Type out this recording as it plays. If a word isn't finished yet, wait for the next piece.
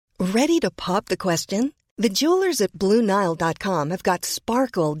Ready to pop the question? The jewelers at BlueNile.com have got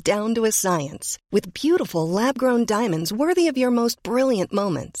sparkle down to a science with beautiful lab-grown diamonds worthy of your most brilliant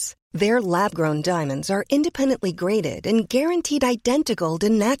moments. Their lab-grown diamonds are independently graded and guaranteed identical to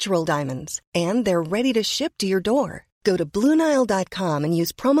natural diamonds, and they're ready to ship to your door. Go to BlueNile.com and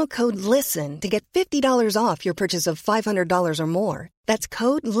use promo code LISTEN to get $50 off your purchase of $500 or more. That's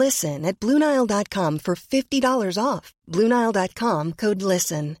code LISTEN at BlueNile.com for $50 off. BlueNile.com, code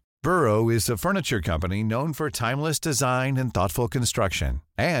LISTEN. Burrow is a furniture company known for timeless design and thoughtful construction,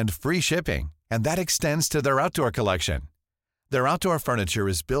 and free shipping, and that extends to their outdoor collection. Their outdoor furniture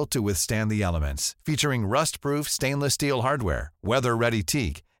is built to withstand the elements, featuring rust-proof stainless steel hardware, weather-ready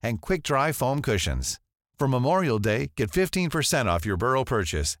teak, and quick-dry foam cushions. For Memorial Day, get 15% off your Burrow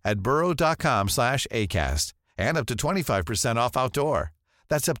purchase at burrow.com/ACAST and up to 25% off outdoor.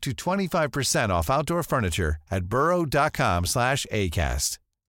 That's up to 25% off outdoor furniture at burrow.com/ACAST.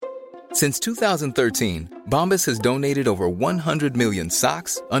 Since 2013, Bombas has donated over 100 million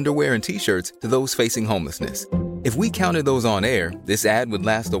socks, underwear, and T-shirts to those facing homelessness. If we counted those on air, this ad would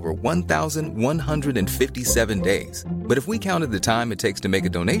last over 1,157 days. But if we counted the time it takes to make a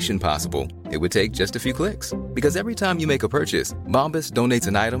donation possible, it would take just a few clicks. Because every time you make a purchase, Bombas donates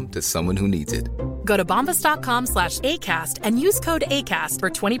an item to someone who needs it. Go to bombas.com/ACAST and use code ACAST for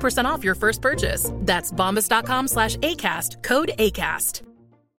 20% off your first purchase. That's bombas.com/ACAST, code ACAST.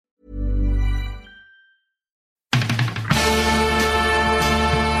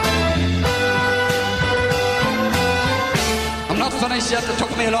 I'm not finished yet. It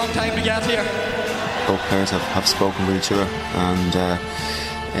took me a long time to get here. Both players have spoken with each other,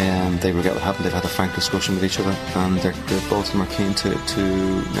 and they regret what happened. They've had a frank discussion with each other, and they're both of them are keen to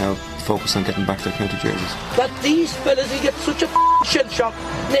now focus on getting back their county jerseys. That these fellas will get such a shell shock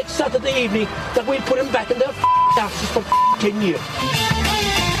next Saturday evening that we'll put them back in their asses for 10 years.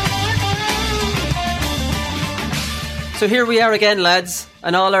 So here we are again, lads.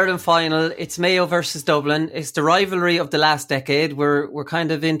 An All-Ireland final. It's Mayo versus Dublin. It's the rivalry of the last decade. We're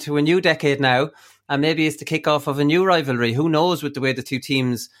kind of into a new decade now. And maybe it's the kickoff of a new rivalry. Who knows with the way the two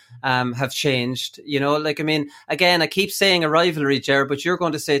teams have changed. You know, like, I mean, again, I keep saying a rivalry, Ger, but you're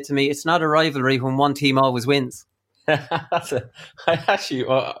going to say to me, it's not a rivalry when one team always wins. I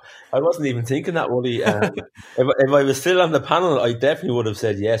wasn't even thinking that, Woody. If I was still on the panel, I definitely would have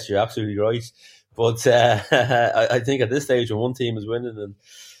said, yes, you're absolutely right. But I think at this stage, when one team is winning, and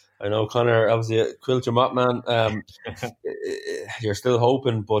I know Conor, obviously a Quilter Mott man, you're still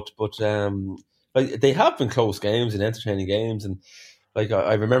hoping, but like, they have been close games and entertaining games, and like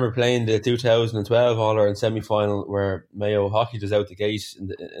I remember playing the 2012 All-Ireland semi-final where Mayo hockeyed us out the gate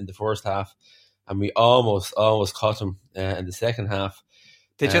in the first half, and we almost caught them in the second half.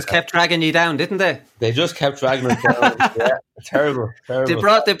 They just kept dragging you down, didn't they? They just kept dragging us down. Yeah, terrible.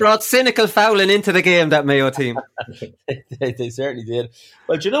 They brought cynical fouling into the game, that Mayo team. they certainly did.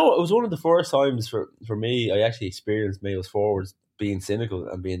 Well, do you know, it was one of the first times for me I actually experienced Mayo's forwards being cynical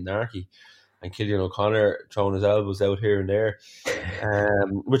and being narky, and Cillian O'Connor throwing his elbows out here and there,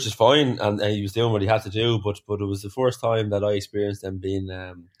 which is fine, and he was doing what he had to do. But it was the first time that I experienced them being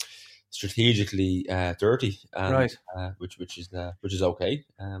strategically dirty, and, right? Which is okay.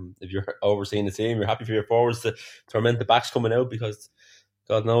 If you're overseeing the team, you're happy for your forwards to torment the backs coming out, because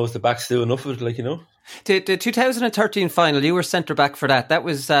God knows the backs do enough of it, like, you know. The 2013 final, you were centre back for that. That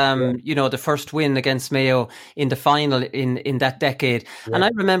was, you know, the first win against Mayo in the final in that decade. Yeah. And I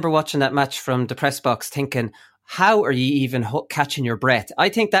remember watching that match from the press box thinking, how are you even catching your breath? I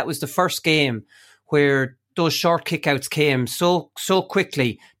think that was the first game where those short kickouts came so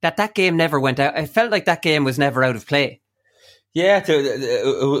quickly that game never went out. I felt like that game was never out of play. Yeah,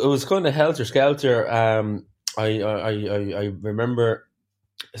 it was kind of helter-skelter. I remember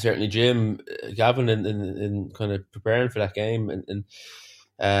certainly Jim Gavin in kind of preparing for that game and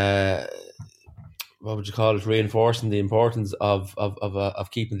what would you call it, reinforcing the importance of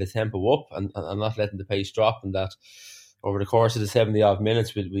keeping the tempo up and not letting the pace drop, and that over the course of the 70-odd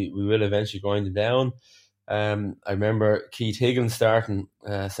minutes we will eventually grind it down. I remember Keith Higgins starting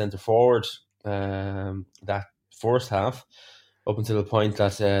centre forward that first half, up until the point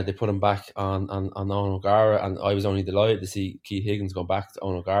that they put him back on Owen O'Gara, and I was only delighted to see Keith Higgins go back to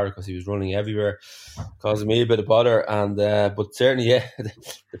Owen O'Gara because he was running everywhere, causing me a bit of bother. And but certainly, yeah, the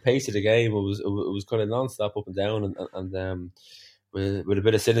pace of the game, it was kind of non-stop up and down, and with a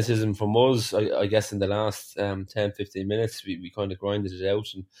bit of cynicism from us, I guess in the last 10-15 minutes we kind of grinded it out,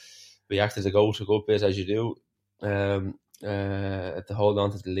 and we acted to go to a good bit, as you do, to hold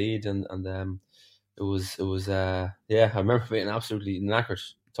on to the lead, and it was I remember being absolutely knackered,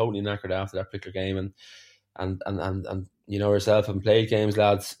 totally knackered after that particular game, and and you know yourself, and played games,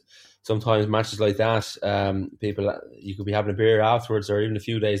 lads. Sometimes matches like that, people, you could be having a beer afterwards, or even a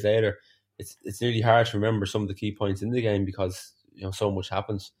few days later. It's really hard to remember some of the key points in the game because so much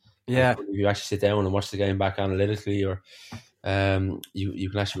happens. Yeah, if you actually sit down and watch the game back analytically, or you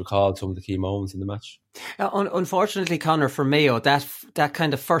can actually recall some of the key moments in the match. Unfortunately, Conor, for Mayo, that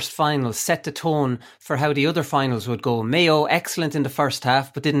kind of first final set the tone for how the other finals would go. Mayo excellent in the first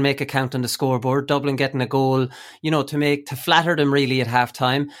half, but didn't make a count on the scoreboard. Dublin getting a goal, to flatter them really at half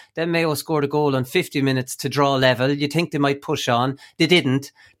time. Then Mayo scored a goal on 50 minutes to draw level. You think they might push on. They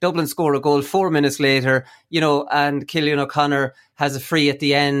didn't. Dublin score a goal 4 minutes later, and Cillian O'Connor has a free at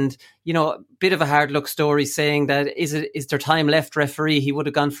the end. Bit of a hard luck story, saying that is there time left, referee? He would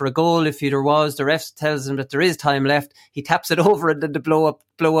have gone for a goal if there was. The ref tells him that there is time left. He taps it over and then to blow up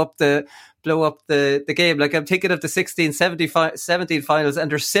the game. Like, I'm thinking of the 16-17 finals,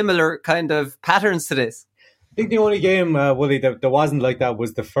 and there's similar kind of patterns to this. I think the only game, Willie, that wasn't like that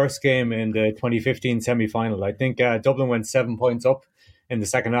was the first game in the 2015 semi-final. I think Dublin went 7 points up in the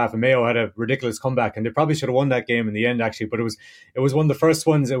second half, and Mayo had a ridiculous comeback, and they probably should have won that game in the end, actually. But it was one of the first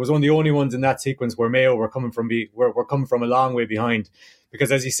ones. It was one of the only ones in that sequence where Mayo were coming from a long way behind.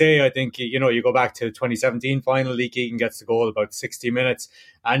 Because as you say, I think you go back to the 2017 final. Lee Keegan gets the goal about 60 minutes.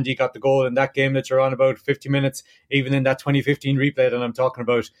 Andy got the goal in that game that you're on about 50 minutes. Even in that 2015 replay that I'm talking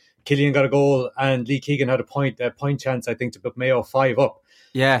about, Cillian got a goal, and Lee Keegan had a point chance, I think, to put Mayo 5 up.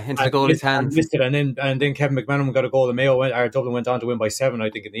 Yeah, into the goalie's hands. And then Kevin McManaman got a goal, and Dublin went on to win by 7, I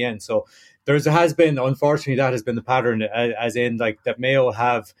think, in the end. So unfortunately, that has been the pattern, as in like that Mayo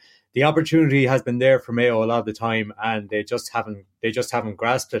have. The opportunity has been there for Mayo a lot of the time, and they just haven't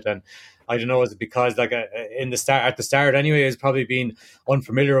grasped it. And I don't know, is it because at the start anyway, has probably been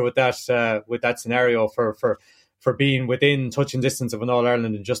unfamiliar with that scenario for being within touching distance of an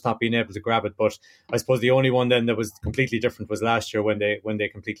All-Ireland and just not being able to grab it. But I suppose the only one then that was completely different was last year when they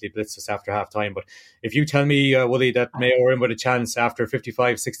completely blitzed us after half time. But if you tell me, Willie, that Mayo were in with a chance after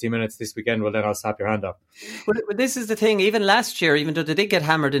 55, 60 minutes this weekend, well, then I'll slap your hand up. Well, this is the thing. Even last year, even though they did get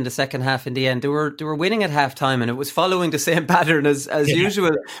hammered in the second half in the end, they were winning at half time, and it was following the same pattern as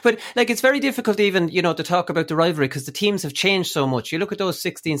usual. But like, it's very difficult even, to talk about the rivalry because the teams have changed so much. You look at those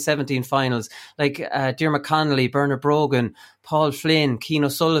 16-17 finals, like Diarmuid Connolly, Bernard Brogan, Paul Flynn, Keane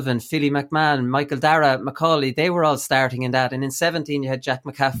O'Sullivan, Philly McMahon, Michael Dara, Macaulay, they were all starting in that. And in 17, you had Jack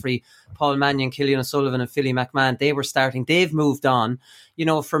McCaffrey, Paul Mannion, Cillian O'Sullivan and Philly McMahon. They were starting. They've moved on.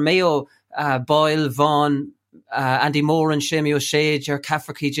 For Mayo, Boyle, Vaughan, Andy Moran, Shamie O'Shea, Ger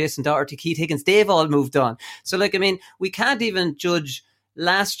Cafferty, Jason Doherty, Keith Higgins, they've all moved on. So, we can't even judge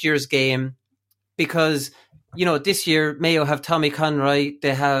last year's game because this year Mayo have Tommy Conroy,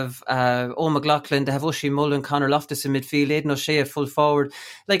 they have Owen McLaughlin, they have Oisin Mullen, Conor Loftus in midfield, Aidan O'Shea at full forward.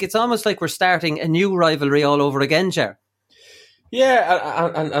 Like, it's almost like we're starting a new rivalry all over again, Ger.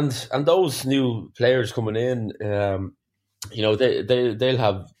 Yeah, and those new players coming in, they'll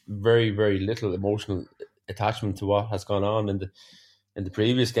have very, very little emotional attachment to what has gone on in the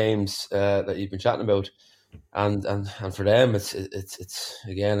previous games that you've been chatting about. And for them, it's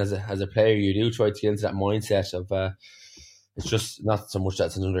again, as a player, you do try to get into that mindset of it's just not so much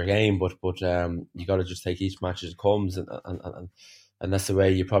that's another game, but you got to just take each match as it comes, and that's the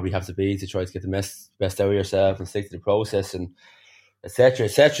way you probably have to be to try to get the best out of yourself and stick to the process and etc.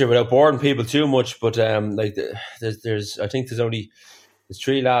 without boring people too much. But there's I think there's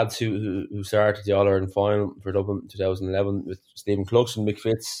 3 lads who started the All-Ireland final for Dublin 2011 with Stephen Cluxton, Mick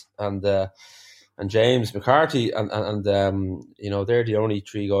Fitz, and James McCarthy, and they're the only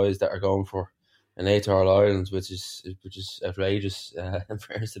 3 guys that are going for an 8 All-Ireland, which is outrageous in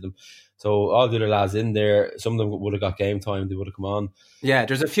fairness to them. So all the other lads in there, some of them would have got game time, they would have come on. Yeah,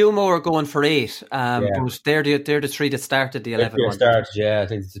 there's a few more going for 8, but they're the 3 that started the 11 one. I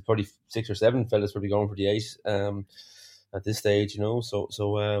think it's probably 6 or 7 fellas probably going for the 8 at this stage, So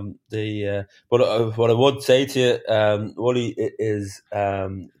but what I would say to you, Wooly, is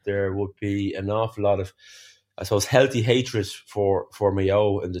there would be an awful lot of, I suppose, healthy hatred for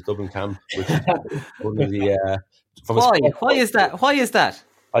Mayo in the Dublin camp. Which is one of the Why is that?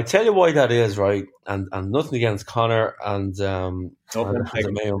 I'll tell you why that is, right? And nothing against Conor and a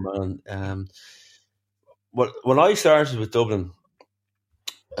Mayo man. When I started with Dublin,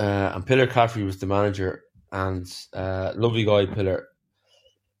 and Pillar Caffrey was the manager, and lovely guy Pillar,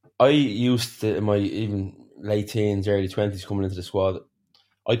 I used to, in my even late teens, early 20s, coming into the squad,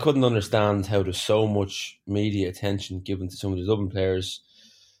 I couldn't understand how there's so much media attention given to some of the Dublin players,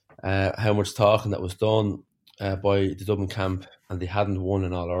 how much talking that was done by the Dublin camp, and they hadn't won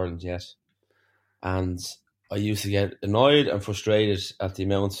an All-Ireland yet. And I used to get annoyed and frustrated at the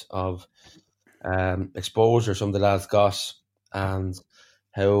amount of exposure some of the lads got, and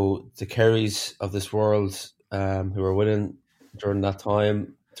how the Kerrys of this world, who were winning during that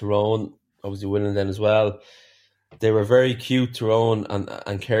time, Tyrone obviously winning then as well, they were very cute, Tyrone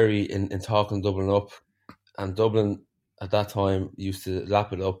and Kerry, in talking Dublin up. And Dublin at that time used to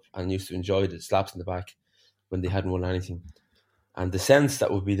lap it up and used to enjoy the slaps in the back when they hadn't won anything. And the sense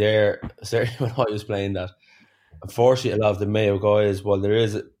that would be there, certainly when I was playing that, unfortunately a lot of the Mayo guys, while there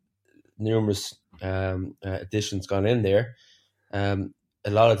is numerous additions gone in there, a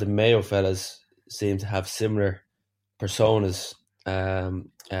lot of the Mayo fellas seem to have similar personas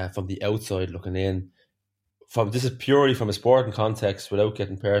from the outside looking in. This is purely from a sporting context, without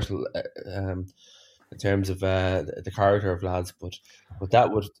getting personal in terms of the character of lads, but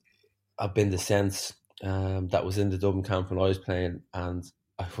that would have been the sense that was in the Dublin camp when I was playing, and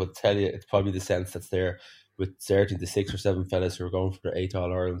I would tell you it's probably the sense that's there with certainly the 6 or 7 fellas who are going for the 8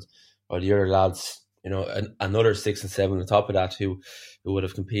 All-Ireland, or the other lads, another 6 and 7 on top of that who would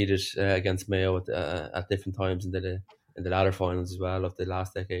have competed against Mayo at different times in the latter finals as well of the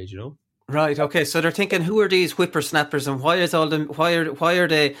last decade, Right. Okay. So they're thinking, who are these whippersnappers, and why are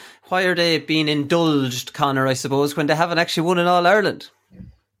they being indulged, Conor? I suppose, when they haven't actually won an All Ireland.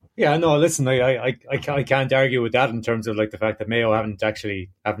 Yeah. No. Listen, I can't argue with that in terms of like the fact that Mayo haven't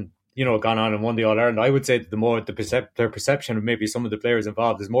gone on and won the All Ireland. I would say that their perception of maybe some of the players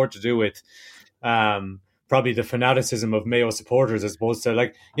involved is more to do with probably the fanaticism of Mayo supporters, as opposed to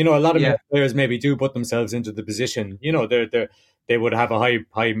a lot of Mayo players maybe do put themselves into the position. They would have a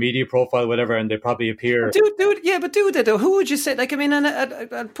high media profile, whatever, and they probably appear. Do they though? Who would you say?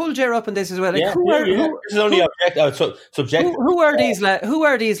 I'd pull Ger up on this as well. This is only subjective. Who are these lads? Who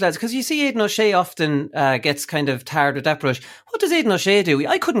are these lads? Because you see, Aidan O'Shea often gets kind of tarred with that brush. What does Aidan O'Shea do?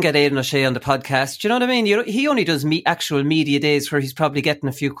 I couldn't get Aidan O'Shea on the podcast. Do you know what I mean? He only does actual media days where he's probably getting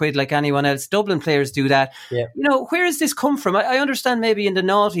a few quid like anyone else. Dublin players do that. Yeah. Where has this come from? I understand maybe in the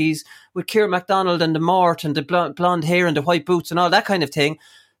noughties with Kieran MacDonald and the Mort and the blonde hair and the white boots and all that kind of thing.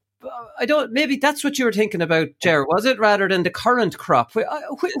 Maybe that's what you were thinking about, Ger, was it, rather than the current crop?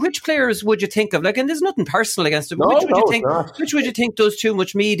 Which players would you think of? And there's nothing personal against them. Which would you think does too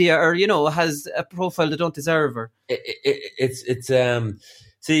much media, or has a profile they don't deserve? Or it's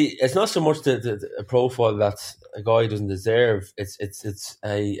not so much a profile that a guy doesn't deserve. It's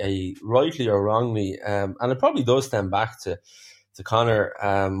a rightly or wrongly, and it probably does stem back to Conor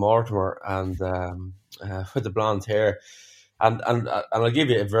Mortimer and with the blonde hair. And I'll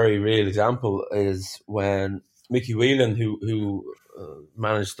give you a very real example, is when Mickey Whelan, who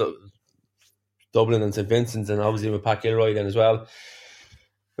managed Dublin and St Vincent's, and obviously with Pat Gilroy then as well,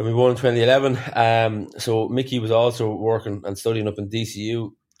 when we won in 2011. So Mickey was also working and studying up in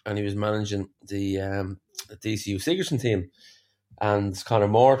DCU, and he was managing the DCU Sigerson team, and Conor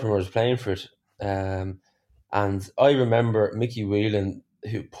Mortimer was playing for it. And I remember Mickey Whelan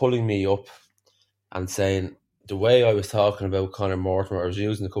pulling me up and saying, the way I was talking about Conor Mortimer, I was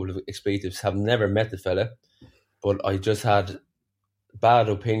using a couple of expletives, have never met the fella, but I just had bad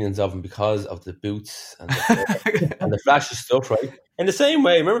opinions of him because of the boots and the flashy stuff, right? In the same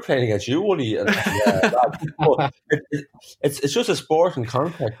way, I remember playing against you, Wooly. It's just a sport and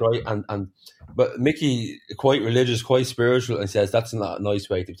contact, right? But Mickey, quite religious, quite spiritual, and says that's not a nice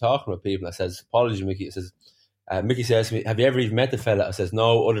way to be talking about people. I says, apologies, Mickey. It says, Mickey says to me, have you ever even met the fella? I says,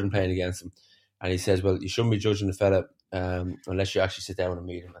 no, other than playing against him. And he says, well, you shouldn't be judging the fella unless you actually sit down and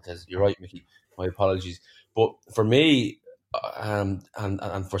meet him. I says, you're right, Mickey. My apologies. But for me, and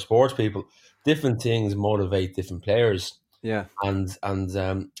for sports people, different things motivate different players. Yeah. And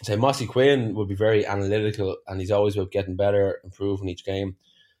say Mossy Quinn would be very analytical, and he's always about getting better, improving each game.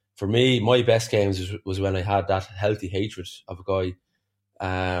 For me, my best games was when I had that healthy hatred of a guy.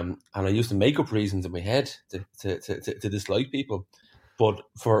 And I used to make up reasons in my head to dislike people. But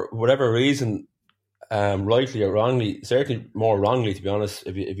for whatever reason, rightly or wrongly, certainly more wrongly, to be honest,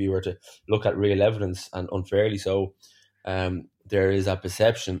 if you were to look at real evidence, and unfairly so, there is a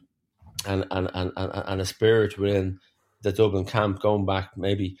perception and a spirit within the Dublin camp going back to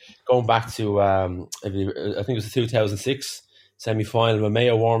I think it was the 2006 semi-final when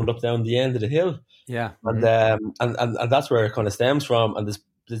Mayo warmed up down the end of the hill. Yeah, and that's where it kind of stems from. And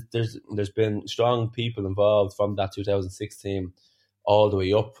there's been strong people involved from that 2006 team all the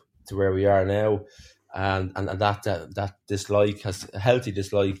way up to where we are now, and that dislike, has a healthy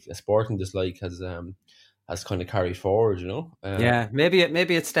dislike, a sporting dislike, has kind of carried forward, maybe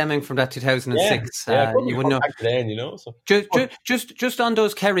it's stemming from that 2006. You wouldn't know back then, so just on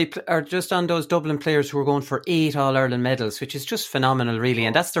those Kerry, or just on those Dublin players who were going for 8 All-Ireland medals, which is just phenomenal, really,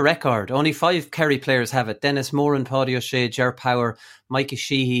 and that's the record. Only 5 Kerry players have it: Dennis Moran, Paddy O'Shea, Ger Power, Mikey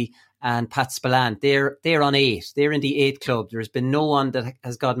Sheehy, and Pat Spillane. They're on 8. They're in the 8 club. There's been no one that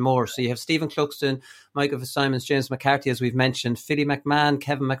has got more. So you have Stephen Cluxton, Michael Fitzsimons, James McCarthy, as we've mentioned, Philly McMahon,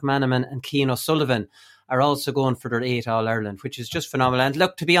 Kevin McManaman and Cian O'Sullivan are also going for their 8 All-Ireland, which is just phenomenal. And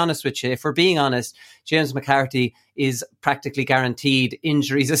look, to be honest with you, if we're being honest, James McCarthy is practically guaranteed,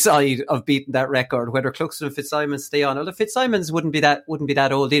 injuries aside, of beating that record, whether Cluxton and Fitzsimons stay on. Although Fitzsimons wouldn't be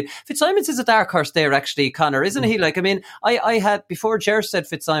that old. Fitzsimons is a dark horse there, actually, Conor, isn't he? Like, I mean, I had, before Ger said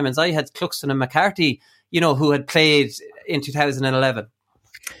Fitzsimons, I had Cluxton and McCarthy, who had played in 2011.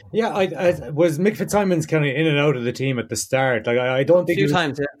 Yeah, I was Mick Fitzsimons kind of in and out of the team at the start. Like I don't think a few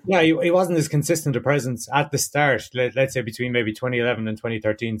times. Yeah, he wasn't as consistent a presence at the start. Let's say between maybe 2011 and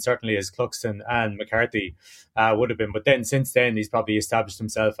 2013, certainly as Cluxton and McCarthy would have been. But then since then, he's probably established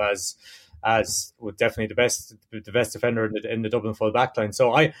himself as definitely the best defender in the Dublin full back line.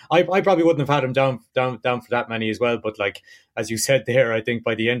 So I probably wouldn't have had him down for that many as well. But like as you said there, I think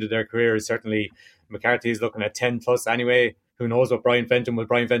by the end of their careers, certainly McCarthy is looking at 10 plus anyway. Who knows what Brian Fenton will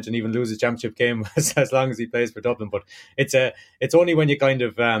Brian Fenton even lose his championship game as long as he plays for Dublin? But it's only when you kind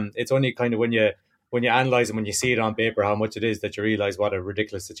of when you analyse and when you see it on paper how much it is that you realise what a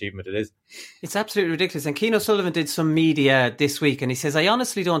ridiculous achievement it is. It's absolutely ridiculous. And Cian O'Sullivan did some media this week and he says, I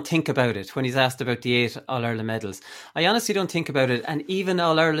honestly don't think about it when he's asked about the 8 All-Ireland medals. I honestly don't think about it. And even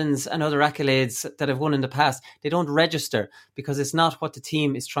All-Irelands and other accolades that have won in the past, they don't register because it's not what the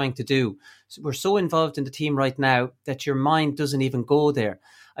team is trying to do. So we're so involved in the team right now that your mind doesn't even go there.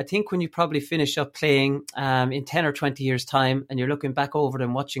 I think when you probably finish up playing in 10 or 20 years' time and you're looking back over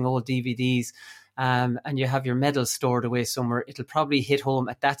them, watching old DVDs, and you have your medals stored away somewhere, it'll probably hit home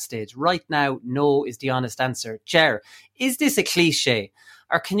at that stage. Right now, no is the honest answer. Ger, is this a cliche?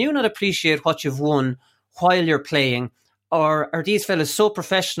 Or can you not appreciate what you've won while you're playing? Or are these fellas so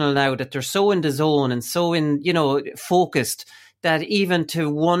professional now that they're so in the zone and so focused that even to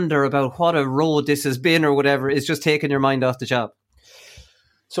wonder about what a road this has been or whatever is just taking your mind off the job?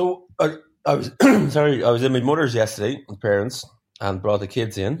 So I was I was in my mother's yesterday with parents and brought the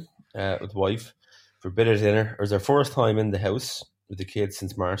kids in with the wife for a bit of dinner. It was their first time in the house with the kids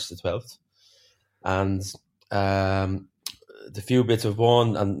since March the 12th. And the few bits of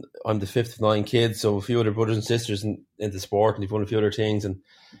won, and I'm the 5th of 9 kids, so a few other brothers and sisters into sport, and they've won a few other things. And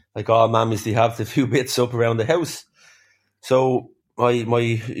like all mammies, they have the few bits up around the house. So my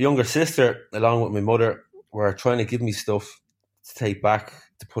younger sister, along with my mother, were trying to give me stuff to take back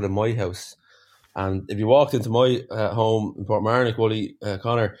to put in my house. And if you walked into my home in Portmarnock, Wooly,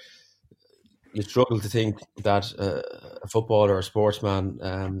 Conor, you struggle to think that a footballer or a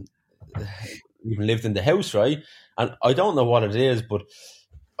sportsman even lived in the house, right? And I don't know what it is, but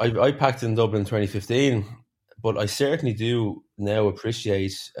I packed in Dublin in 2015, but I certainly do now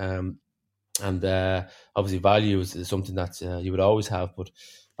appreciate and obviously value is something that you would always have, but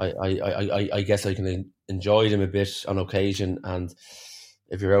I guess I can enjoy them a bit on occasion. And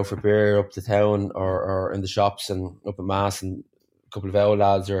if you're out for beer up the town or in the shops and up at Mass and a couple of old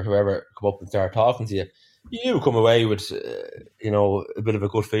lads or whoever come up and start talking to you, you come away with a bit of a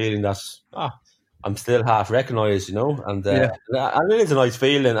good feeling that I'm still half recognised, and it is a nice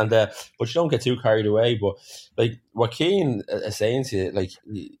feeling. And but you don't get too carried away. But like what Cian is saying to you, like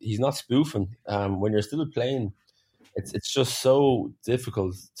he's not spoofing. When you're still playing, it's just so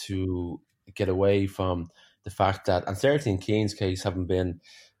difficult to get away from the fact that, and certainly in Cian's case, having been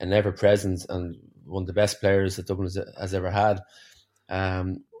an ever-present and one of the best players that Dublin has ever had,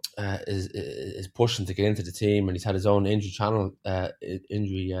 is pushing to get into the team, and he's had his own injury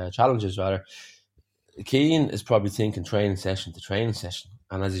challenges rather. Cian is probably thinking training session to training session,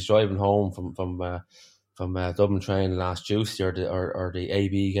 and as he's driving home from Dublin training last Tuesday or the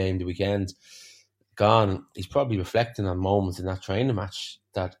AB game the weekend gone, he's probably reflecting on moments in that training match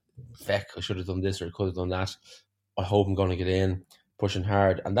that, feck, I should have done this or I could have done that. I hope I'm going to get in, pushing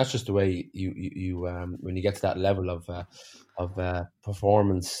hard. And that's just the way you when you get to that level of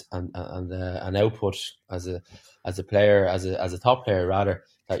performance and output as a player, as a top player rather,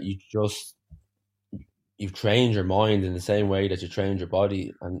 that you've trained your mind in the same way that you trained your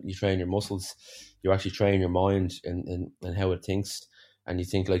body and you train your muscles. You actually train your mind in how it thinks, and you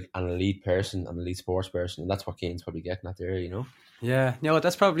think like an elite person, an elite sports person, and that's what Cian's probably getting at there, Yeah, no,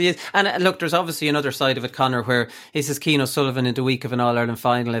 that's probably it. And look, there's obviously another side of it, Conor, where he says Cian O'Sullivan in the week of an All-Ireland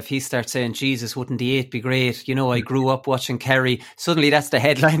final, if he starts saying, Jesus, wouldn't the 8 be great? I grew up watching Kerry. Suddenly that's the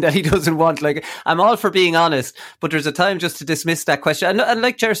headline that he doesn't want. Like, I'm all for being honest, but there's a time just to dismiss that question. And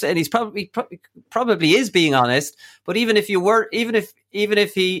like Ger said, he's probably is being honest, but even if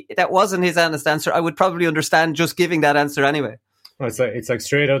that wasn't his honest answer, I would probably understand just giving that answer anyway. Well, it's like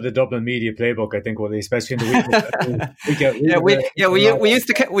straight out of the Dublin media playbook, I think. Well, especially in the week.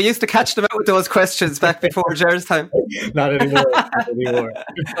 We used to catch them out with those questions back before Ger's time. Not anymore.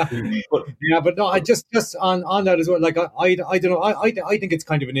 But no, I just on that as well. Like I don't know. I think it's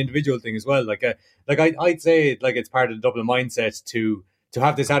kind of an individual thing as well. I'd say like it's part of the Dublin mindset to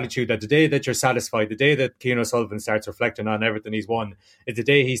have this attitude that the day that you're satisfied, the day that Cian O'Sullivan starts reflecting on everything he's won, is the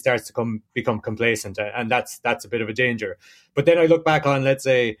day he starts to become complacent, and that's a bit of a danger. But then I look back on, let's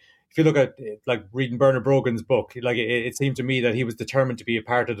say, if you look at like reading Bernard Brogan's book, like it seemed to me that he was determined to be a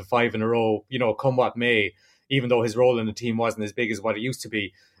part of the 5 in a row, come what may, even though his role in the team wasn't as big as what it used to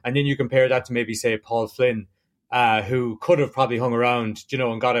be. And then you compare that to maybe say Paul Flynn, who could have probably hung around,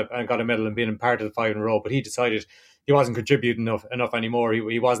 and got a medal and been a part of the 5 in a row, but he decided he wasn't contributing enough anymore.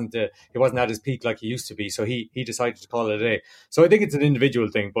 He wasn't at his peak like he used to be. So he decided to call it a day. So I think it's an individual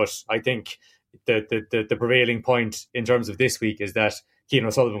thing, but I think the prevailing point in terms of this week is that Cian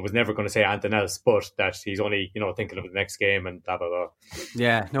O'Sullivan was never going to say anything else, but that he's only thinking of the next game and blah blah blah.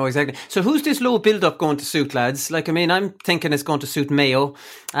 Yeah, no, exactly. So who's this low build up going to suit, lads? Like, I mean, I'm thinking it's going to suit Mayo.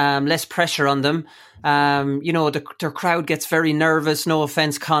 Less pressure on them. Their crowd gets very nervous. No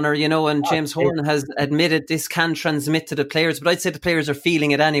offense, Conor. And James Horan has admitted this can transmit to the players, but I'd say the players are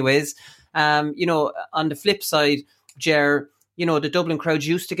feeling it anyways. On the flip side, Ger, the Dublin crowds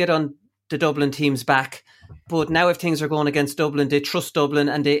used to get on the Dublin team's back, but now if things are going against Dublin, they trust Dublin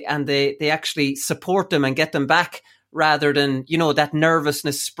and they actually support them and get them back, rather than that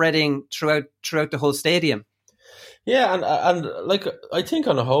nervousness spreading throughout the whole stadium. Yeah, and like I think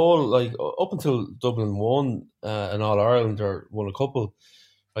on the whole, like up until Dublin won an All Ireland or won a couple,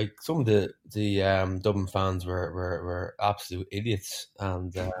 like some of the Dublin fans were absolute idiots,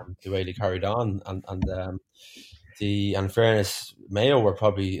 and the way they carried on, and in fairness, Mayo were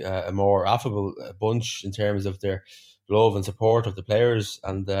probably a more affable bunch in terms of their love and support of the players,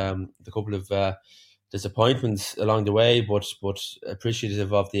 and the couple of disappointments along the way, but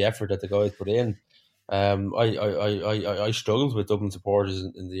appreciative of the effort that the guys put in. I struggled with Dublin supporters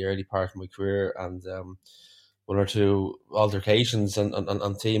in the early part of my career, and one or two altercations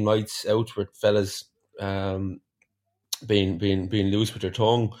on team nights out with fellas being loose with their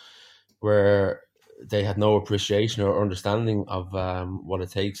tongue, where they had no appreciation or understanding of what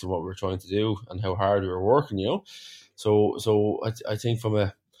it takes and what we're trying to do and how hard we were working. So I think from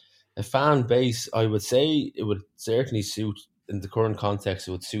a fan base, I would say it would certainly suit, in the current context,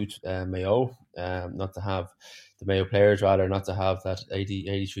 it would suit Mayo, not to have the Mayo players, rather not to have that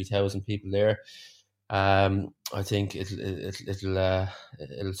 83,000 people there. I think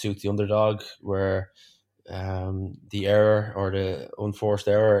it'll suit the underdog, where the error or the unforced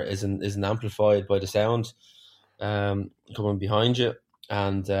error isn't amplified by the sound coming behind you,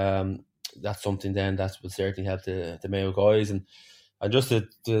 and that's something then that will certainly help the Mayo guys. And just to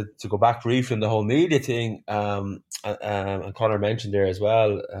go back briefly on the whole media thing, and Conor mentioned there as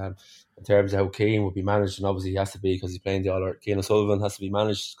well, in terms of how Cian would be managed, and obviously he has to be because he's playing the All-Ireland. Cian O'Sullivan has to be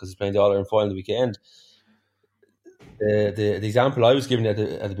managed because he's playing the All-Ireland final the weekend. The example I was giving at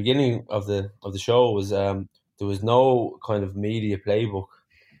the beginning of the show was there was no kind of media playbook,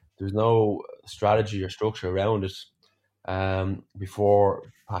 there was no strategy or structure around it before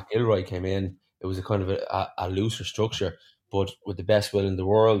Pat Gilroy came in. It was a kind of a looser structure, but with the best will in the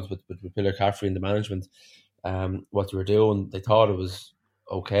world, with Pillar Caffrey and the management, what they were doing, they thought it was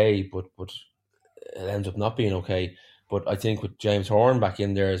okay, but it ends up not being okay. But I think with James Horan back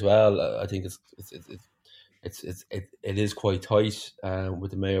in there as well, I think it is quite tight with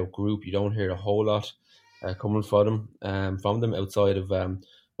the Mayo group. You don't hear a whole lot coming from them outside of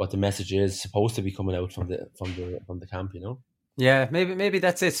what the message is supposed to be coming out from the camp. Yeah, maybe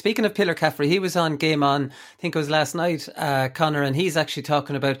that's it. Speaking of Pillar Caffrey, he was on Game On, I think it was last night, Conor, and he's actually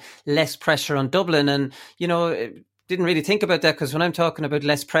talking about less pressure on Dublin. And, didn't really think about that, because when I'm talking about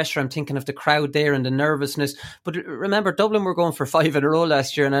less pressure, I'm thinking of the crowd there and the nervousness. But remember, Dublin were going for 5 in a row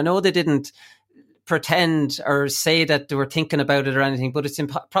last year, and I know they didn't pretend or say that they were thinking about it or anything, but it's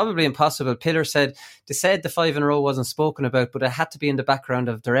probably impossible. Pillar said the 5 in a row wasn't spoken about, but it had to be in the background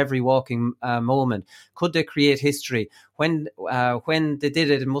of their every walking moment. Could they create history? When they did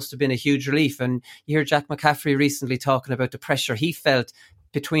it, it must have been a huge relief. And you hear Jack McCaffrey recently talking about the pressure he felt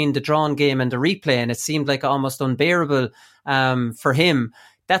between the drawn game and the replay, and it seemed like almost unbearable for him.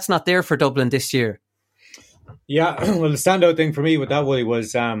 That's not there for Dublin this year. Yeah, well, the standout thing for me with that, Willie,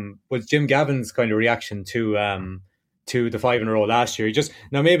 was Jim Gavin's kind of reaction to the 5 in a row last year.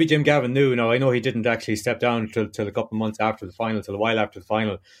 Now maybe Jim Gavin knew. Now I know he didn't actually step down till a couple of months after the final, till a while after the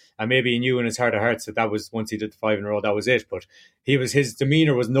final, and maybe he knew in his heart of hearts that was, once he did the 5 in a row, that was it. But his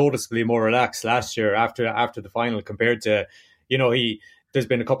demeanour was noticeably more relaxed last year after the final compared to there's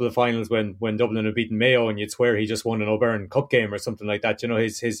been a couple of finals when Dublin have beaten Mayo, and you'd swear he just won an O'Byrne Cup game or something like that.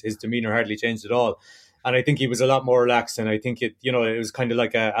 His demeanour hardly changed at all. And I think he was a lot more relaxed, and I think it was kind of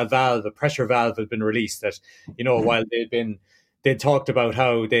like a valve, a pressure valve had been released that, while they'd talked about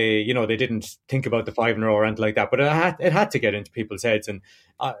how they didn't think about the 5 in a row or anything like that, but it had to get into people's heads. And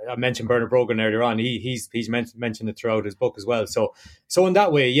I mentioned Bernard Brogan earlier on. He's mentioned it throughout his book as well. So in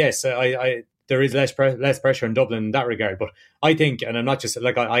that way, yes, there is less pressure in Dublin in that regard. But I think, and I'm not just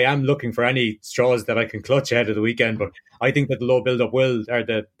like I am looking for any straws that I can clutch ahead of the weekend, but I think that the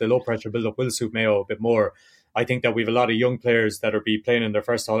low pressure build up will suit Mayo a bit more. I think that we have a lot of young players that are playing in their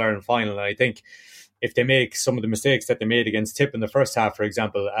first All Ireland final, and I think if they make some of the mistakes that they made against Tip in the first half, for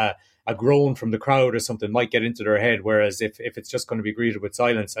example, a groan from the crowd or something might get into their head. Whereas if it's just going to be greeted with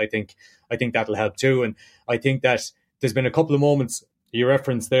silence, I think that'll help too. And I think that there's been a couple of moments you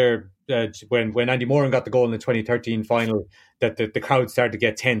referenced there when Andy Moran got the goal in the 2013 final that the crowd started to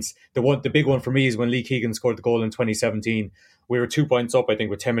get tense. The big one for me is when Lee Keegan scored the goal in 2017. We were 2 points up, I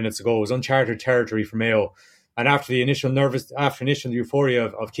think, with 10 minutes to go. It was uncharted territory for Mayo. And after the initial euphoria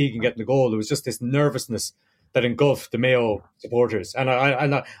of Keegan getting the goal, there was just this nervousness that engulfed the Mayo supporters. And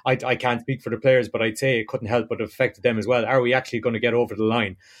I can't speak for the players, but I'd say it couldn't help but affected them as well. Are we actually going to get over the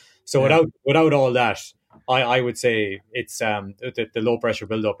line? So without all that, I would say it's the low pressure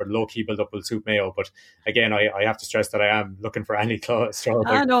build up or low key build up will suit Mayo. But again, I have to stress that I am looking for any straw.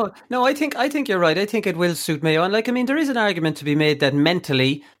 No, I think you're right. I think it will suit Mayo. And there is an argument to be made that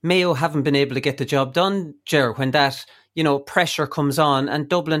mentally Mayo haven't been able to get the job done, Ger, when that pressure comes on, and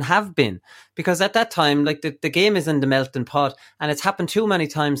Dublin have been, because at that time, like the game is in the melting pot, and it's happened too many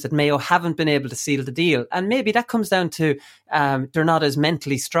times that Mayo haven't been able to seal the deal. And maybe that comes down to they're not as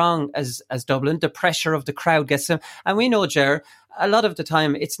mentally strong as Dublin. The pressure of the crowd gets them. And we know, Ger, a lot of the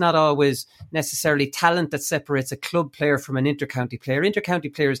time it's not always necessarily talent that separates a club player from an inter-county player. Inter-county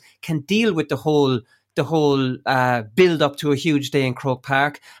players can deal with the whole build up to a huge day in Croke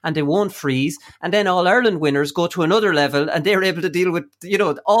Park, and they won't freeze. And then All Ireland winners go to another level, and they're able to deal with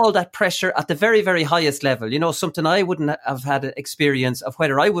all that pressure at the very, very highest level. Something I wouldn't have had an experience of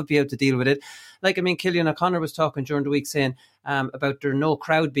whether I would be able to deal with it. Cillian O'Connor was talking during the week saying about there no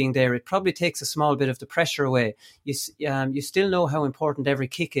crowd being there. It probably takes a small bit of the pressure away. You still know how important every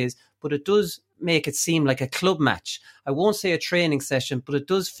kick is, but it does make it seem like a club match. I won't say a training session, but it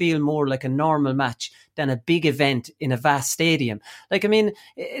does feel more like a normal match than a big event in a vast stadium.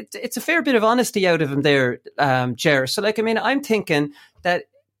 It's a fair bit of honesty out of him there, Ger. So I'm thinking that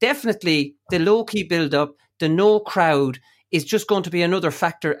definitely the low-key build-up, the no crowd is just going to be another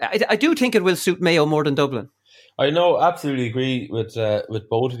factor. I do think it will suit Mayo more than Dublin. I know, absolutely agree with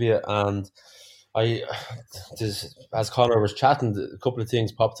both of you. And as Conor was chatting, a couple of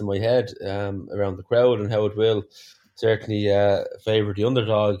things popped in my head around the crowd and how it will certainly favour the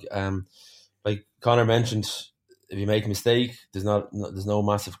underdog. Like Conor mentioned, if you make a mistake, there's no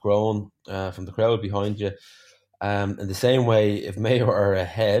massive groan from the crowd behind you. In the same way, if Mayo are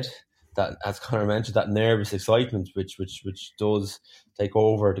ahead, that, as Conor mentioned, that nervous excitement which does take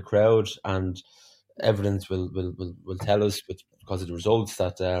over the crowd, and evidence will tell us because of the results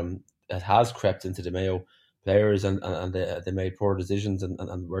that it has crept into the Mayo players, and they made poor decisions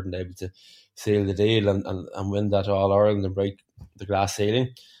and weren't able to seal the deal and win that All Ireland and break the glass ceiling.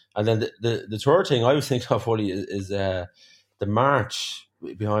 And then the third thing I was thinking of, Fully, is the march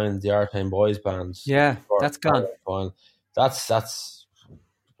behind the Artane Boys band. Yeah, that's gone. That's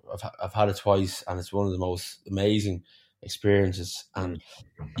I've had it twice, and it's one of the most amazing experiences. And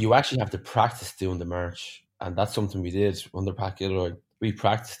you actually have to practice doing the march, and that's something we did under Pat Gilroy. We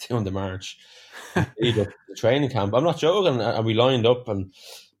practiced doing the march, the training camp. I'm not joking. And we lined up, and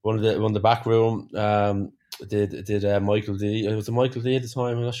one of the back room did Michael D. It was Michael D at the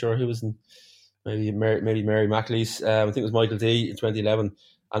time. I'm not sure who was in. Maybe Mary McAleese. I think it was Michael D in 2011,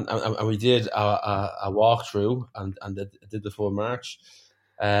 and we did a walkthrough and did the full march.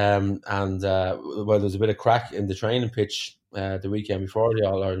 Well, there was a bit of crack in the training pitch the weekend before the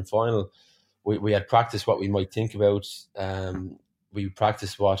All Ireland final. We had practiced what we might think about. We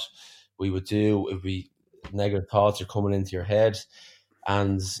practiced what we would do if negative thoughts are coming into your head.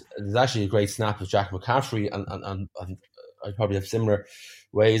 And there's actually a great snap of Jack McCaffrey, and I probably have similar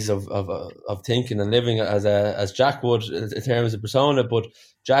ways of thinking and living as Jack would in terms of persona. But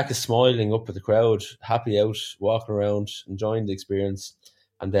Jack is smiling up at the crowd, happy out, walking around, enjoying the experience.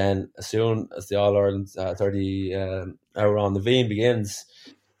 And then as soon as the All Ireland 30 hour on the VM begins,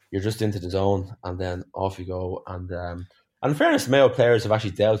 you're just into the zone, and then off you go. And in fairness, Mayo players have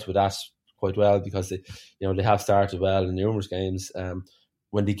actually dealt with that quite well, because they have started well in numerous games.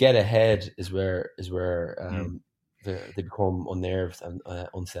 When they get ahead is where they become unnerved and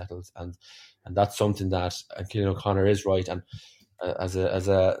unsettled, and that's something that Killian O'Connor is right. And as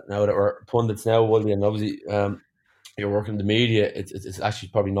a now that we're pundits now, Wooly, and obviously you're working in the media, it's actually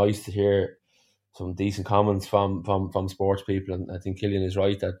probably nice to hear some decent comments from sports people, and I think Killian is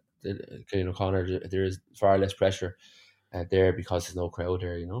right that Killian O'Connor, there is far less pressure there because there's no crowd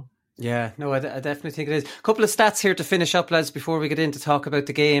there, Yeah, no, I definitely think it is. A couple of stats here to finish up, lads, before we get in to talk about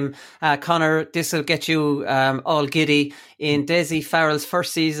the game. Conor, this will get you all giddy. In Desi Farrell's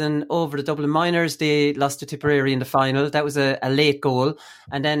first season over the Dublin Miners, they lost to Tipperary in the final. That was a late goal.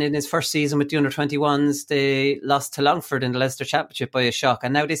 And then in his first season with the under-21s, they lost to Longford in the Leinster Championship by a shock.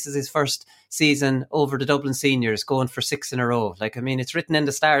 And now this is his first season over the Dublin Seniors, going for 6 in a row. It's written in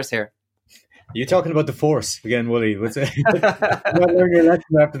the stars here. You're talking about the force again, Wooly. You not learn your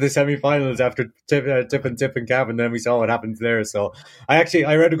lesson after the semi-finals, after Tip and Cavan, and then we saw what happened there. So I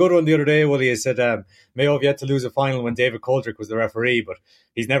read a good one the other day, Wooly. It said Mayo have yet to lose a final when David Coldrick was the referee, but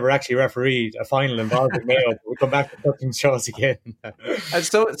he's never actually refereed a final involving Mayo. We'll come back to touching shows again. And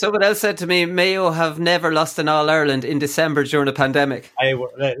so someone else said to me, Mayo have never lost an All-Ireland in December during a pandemic.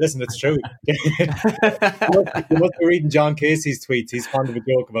 Listen, it's true. You must be reading John Casey's tweets. He's fond of a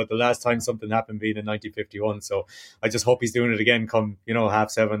joke about the last time something happened being in 1951. So I just hope he's doing it again come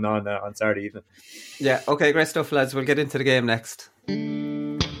 7:30 on Saturday evening. Yeah, okay, great stuff, lads. We'll get into the game next.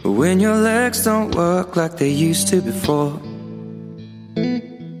 When your legs don't work like they used to before.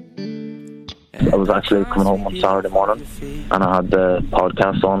 I was actually coming home on Saturday morning and I had the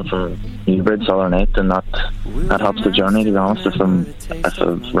podcast on from Newbridge Southern 8, and that helps the journey, to be honest. If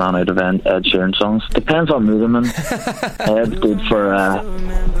I've ran out of Ed Sheeran songs, depends on mood I'm in. Ed's good for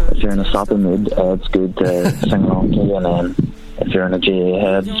if you're in a soppy mood, Ed's good to sing along to, and then if you're in a GA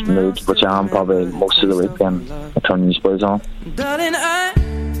head mood, which I am probably most of the week, then I turn these boys on. Darling, I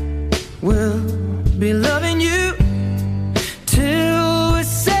will be loving you till we're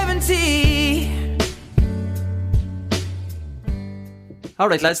 70. All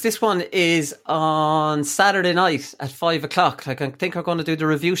right, lads, this one is on Saturday night at 5 o'clock. I think we're going to do the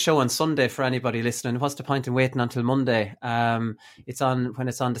review show on Sunday for anybody listening. What's the point in waiting until Monday? It's on when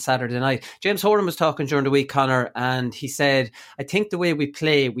it's on the Saturday night. James Horan was talking during the week, Conor, and he said, I think the way we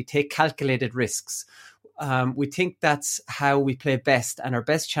play, we take calculated risks. We think that's how we play best and our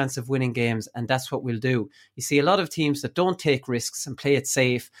best chance of winning games, and that's what we'll do. You see a lot of teams that don't take risks and play it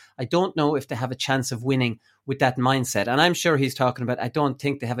safe. I don't know if they have a chance of winning with that mindset. And I'm sure he's talking about, I don't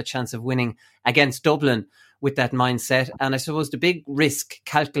think they have a chance of winning against Dublin with that mindset. And I suppose the big risk,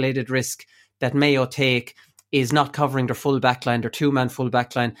 calculated risk that Mayo take is not covering their full backline, their 2-man full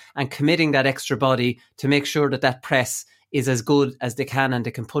backline, and committing that extra body to make sure that that press is as good as they can and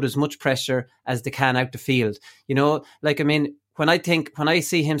they can put as much pressure as they can out the field. When I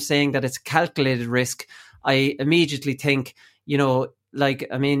see him saying that it's calculated risk, I immediately think,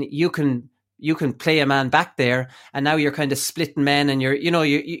 you can play a man back there and now you're kind of splitting men and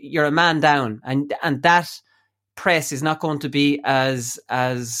you're a man down and that press is not going to be as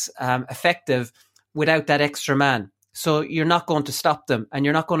effective without that extra man. So you're not going to stop them and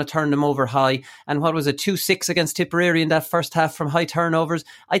you're not going to turn them over high. And what was it, 2-6 against Tipperary in that first half from high turnovers?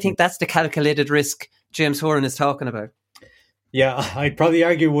 I think that's the calculated risk James Horan is talking about. Yeah, I'd probably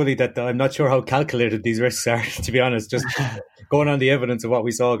argue, Woody, that I'm not sure how calculated these risks are, to be honest, just going on the evidence of what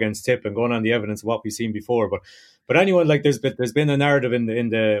we saw against Tip and going on the evidence of what we've seen before. But anyone, there's been a narrative in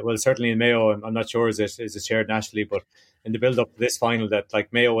the certainly in Mayo, I'm not sure is it shared nationally, but in the build up to this final that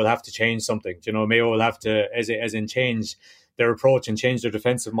Mayo will have to change something. Mayo will have to, as in change their approach and change their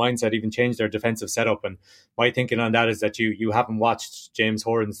defensive mindset, even change their defensive setup. And my thinking on that is that you haven't watched James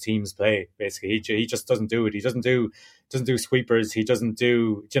Horan's teams play. Basically, he just doesn't do it. He doesn't do sweepers. He doesn't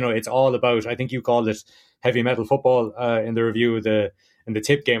do, it's all about, I think you called it heavy metal football in the review of in the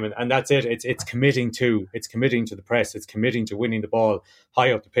Tip game, and that's it. It's committing to the press. It's committing to winning the ball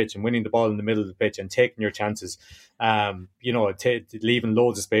high up the pitch and winning the ball in the middle of the pitch and taking your chances. Leaving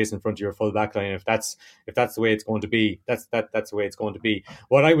loads of space in front of your full back line. If that's the way it's going to be, that's the way it's going to be.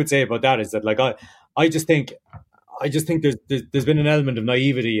 What I would say about that is that I just think there's been an element of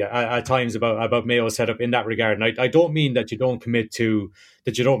naivety at times about Mayo's setup in that regard. And I don't mean that you don't commit to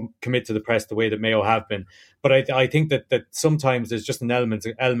the press the way that Mayo have been, but I think that sometimes there's just an element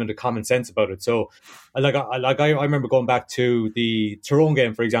of common sense about it. So I remember going back to the Tyrone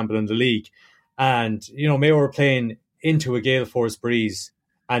game, for example, in the league, and Mayo were playing into a gale force breeze,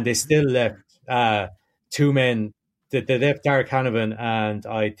 and they still left 2 men. They left Derek Hanavan and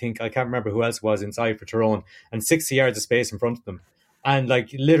I can't remember who else was inside for Tyrone, and 60 yards of space in front of them. And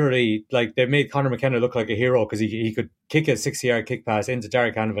literally, they made Conor McKenna look like a hero because he could kick a 60-yard kick pass into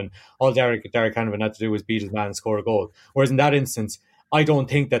Derek Hannivan. All Derek Hannivan had to do was beat his man and score a goal. Whereas in that instance, I don't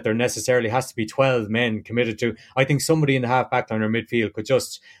think that there necessarily has to be 12 men committed to. I think somebody in the half back line or midfield could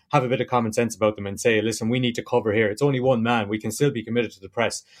just have a bit of common sense about them and say, listen, we need to cover here. It's only one man. We can still be committed to the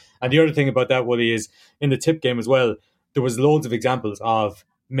press. And the other thing about that, Wooly, is in the Tip game as well, there was loads of examples of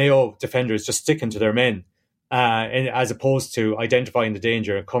Mayo defenders just sticking to their men. As opposed to identifying the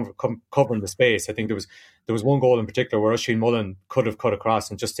danger and covering the space. I think there was one goal in particular where Oisin Mullen could have cut across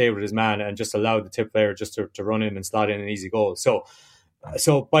and just stayed with his man and just allowed the Tip player just to run in and slot in an easy goal. So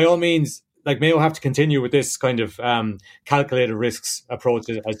by all means, Mayo have to continue with this kind of calculated risks approach,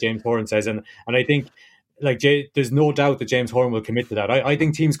 as James Horan says, and I think there's no doubt that James Horan will commit to that. I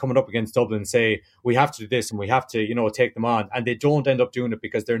think teams coming up against Dublin say we have to do this and we have to take them on, and they don't end up doing it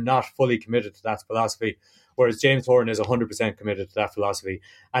because they're not fully committed to that philosophy. Whereas James Horan is 100% committed to that philosophy,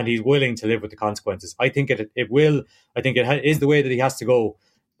 and he's willing to live with the consequences. I think it will. I think it is the way that he has to go.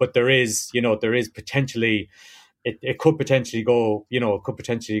 But there is potentially, it could potentially go. It could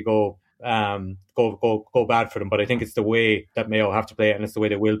potentially go bad for them. But I think it's the way that Mayo have to play it, and it's the way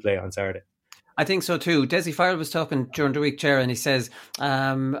they will play it on Saturday. I think so too. Desi Farrell was talking during the week, Ger, and he says,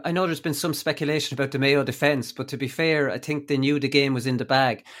 I know there's been some speculation about the Mayo defence, but to be fair, I think they knew the game was in the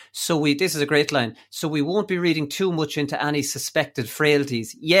bag. So this is a great line. So we won't be reading too much into any suspected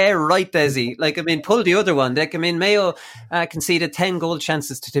frailties. Yeah, right, Desi. Pull the other one. Mayo conceded 10 goal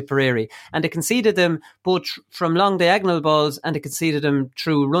chances to Tipperary, and they conceded them both from long diagonal balls and they conceded them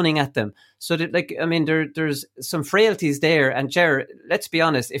through running at them. So there's some frailties there. And Ger, let's be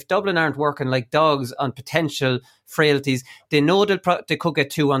honest, if Dublin aren't working like dogs on potential frailties, they know they could get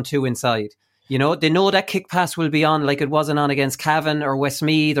 2-on-2 inside. They know that kick pass will be on like it wasn't on against Cavan or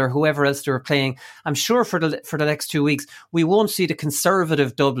Westmeath or whoever else they were playing. I'm sure for the next 2 weeks, we won't see the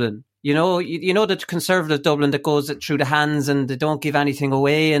conservative Dublin. The conservative Dublin that goes through the hands and they don't give anything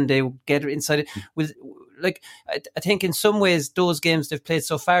away and they get inside it. I think in some ways those games they've played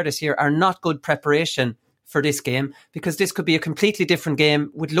so far this year are not good preparation for this game, because this could be a completely different game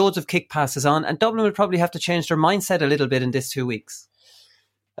with loads of kick passes on, and Dublin will probably have to change their mindset a little bit in this 2 weeks.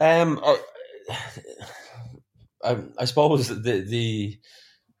 I suppose listen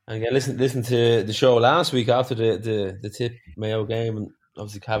to the show last week after the Tip Mayo game, and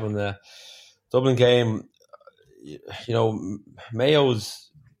obviously having the Dublin game. Mayo's,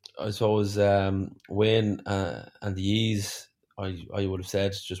 I suppose, win and the ease, I would have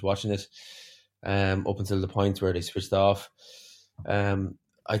said, just watching it, up until the point where they switched off.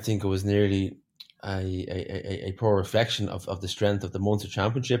 I think it was nearly a poor reflection of the strength of the Munster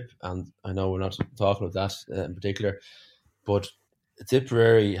Championship, and I know we're not talking about that in particular, but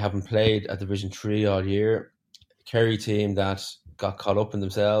Tipperary haven't played at Division 3 all year. Kerry team that got caught up in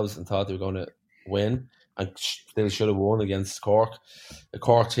themselves and thought they were going to win, and they should have won against Cork. A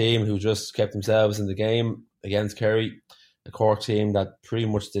Cork team who just kept themselves in the game against Kerry. A Cork team that pretty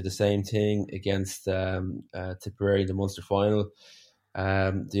much did the same thing against Tipperary in the Munster final.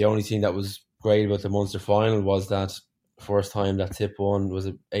 The only thing that was great about the Munster final was that first time that Tip won, was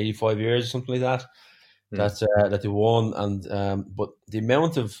it 85 years or something like that? That they won, and but the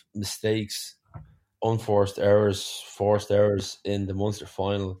amount of mistakes, unforced errors, forced errors in the Munster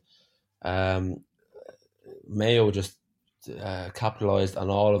final, Mayo just capitalised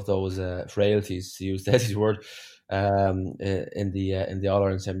on all of those frailties, to use Desi's word, in the All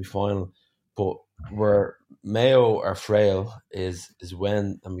Ireland semi final. But where Mayo are frail is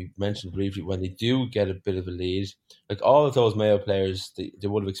when, and we mentioned briefly, when they do get a bit of a lead, like all of those Mayo players, they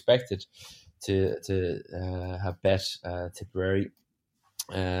would have expected to have bet Tipperary.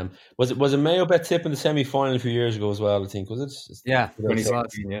 Was it Mayo bet Tip in the semi final a few years ago as well? I think, was it? Yeah,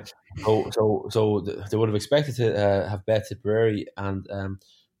 2017. Yeah. So they would have expected to have bet Tipperary, and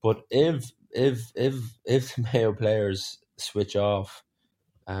but if the Mayo players switch off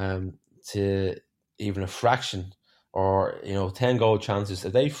to even a fraction, or 10 goal chances,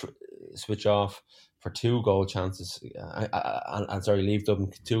 if they switch off for 2 goal chances, and leave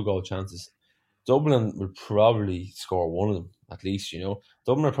Dublin 2 goal chances, Dublin will probably score one of them at least.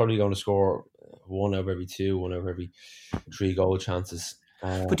 Dublin are probably going to score 1 out of every 2, 1 out of every 3 goal chances.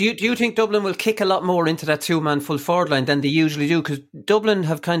 But do you think Dublin will kick a lot more into that 2-man full forward line than they usually do? Because Dublin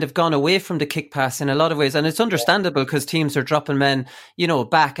have kind of gone away from the kick pass in a lot of ways, and it's understandable because teams are dropping men,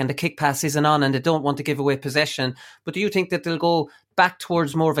 back, and the kick pass isn't on, and they don't want to give away possession. But do you think that they'll go back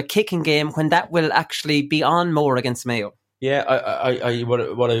towards more of a kicking game when that will actually be on more against Mayo? Yeah,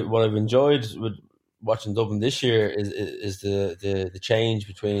 what I've enjoyed with watching Dublin this year is the change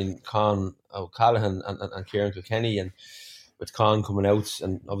between Con O'Callaghan and Kieran Kilkenny, and with Con coming out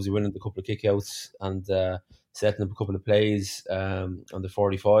and obviously winning a couple of kickouts and setting up a couple of plays on the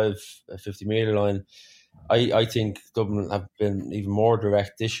 45, 50 metre line. I think Dublin have been even more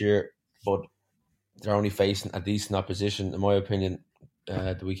direct this year, but they're only facing a decent opposition, in my opinion,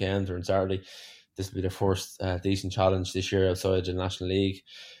 the weekend or on Saturday. This will be their first decent challenge this year outside the National League.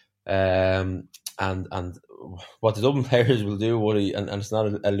 And what the Dublin players will do, Woody, and it's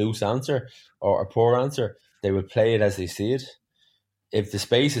not a loose answer or a poor answer, they will play it as they see it. If the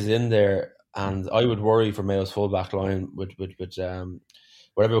space is in there, and I would worry for Mayo's full back line with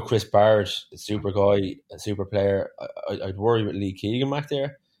whatever with Chris Barrett, a super guy, a super player, I'd worry with Lee Keegan back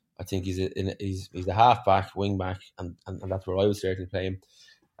there. I think he's a half back, wing back, and that's where I would certainly play him.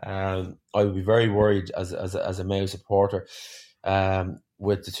 I would be very worried as a Mayo supporter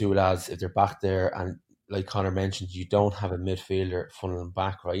with the two lads if they're back there, and like Conor mentioned, you don't have a midfielder funneling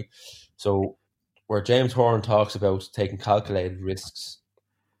back, right? So where James Horan talks about taking calculated risks,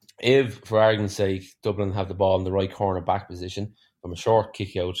 if for argument's sake Dublin have the ball in the right corner back position from a short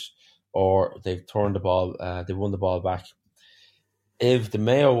kick out, or they've turned the ball, they've won the ball back. If the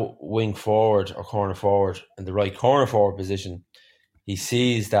Mayo wing forward or corner forward in the right corner forward position, he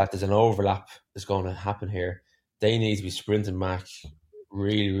sees that there's an overlap that's going to happen here, they need to be sprinting back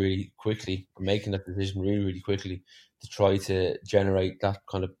really, really quickly, or making that decision really, really quickly to try to generate that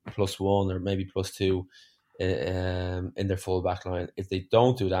kind of +1 or maybe +2 in their full back line. If they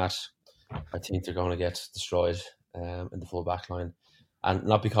don't do that, I think they're going to get destroyed in the full back line. And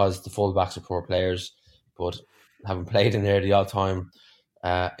not because the full backs are poor players, but having played in there the odd time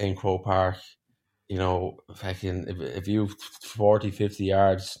in Croke Park, you know, if you've 40, 50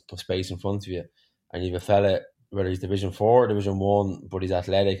 yards of space in front of you and you have a fella, whether he's Division 4 or Division 1, but he's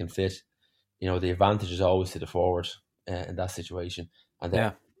athletic and fit, you know, the advantage is always to the forward in that situation. And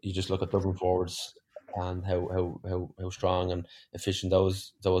then you just look at Dublin forwards and how strong and efficient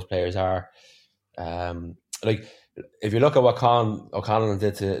those players are. Like, if you look at what Con O'Connell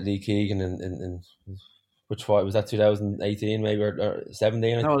did to Lee Keegan in which fight was that, 2018 maybe or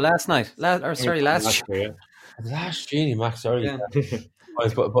 17? No, last year. Last year, Max. Sorry, yeah.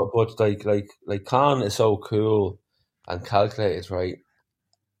 but like Con is so cool and calculated, right?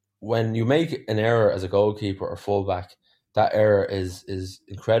 When you make an error as a goalkeeper or fullback, that error is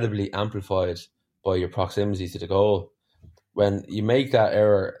incredibly amplified by your proximity to the goal. When you make that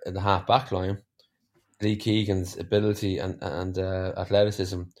error in the half back line, Lee Keegan's ability and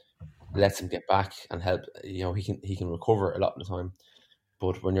athleticism lets him get back and help. You know, he can recover a lot of the time.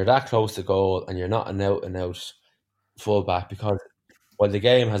 But when you're that close to goal and you're not an out and out fullback, because while the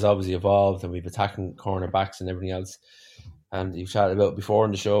game has obviously evolved and we've attacking cornerbacks and everything else, and you've chatted about before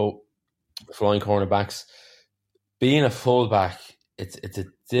in the show, flying cornerbacks, being a fullback, it's a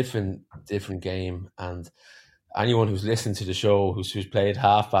different game. And anyone who's listened to the show who's played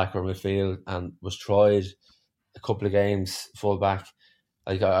halfback or midfield and was tried a couple of games fullback,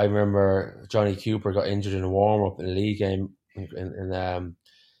 like I remember Johnny Cooper got injured in a warm up in a league game in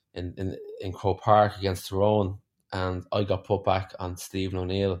Croke Park against Tyrone, and I got put back on Stephen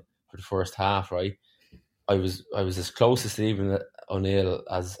O'Neill for the first half. Right, I was as close to Stephen O'Neill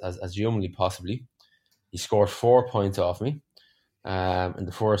as humanly possibly. He scored 4 points off me in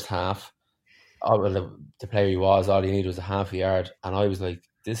the first half. The player he was, all he needed was a half a yard, and I was like,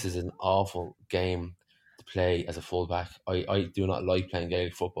 this is an awful game to play as a fullback. I do not like playing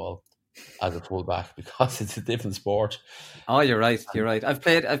Gaelic football as a fullback because it's a different sport. Oh, you're right. I've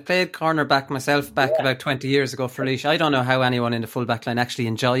played cornerback myself back about 20 years ago for Laois. I don't know how anyone in the fullback line actually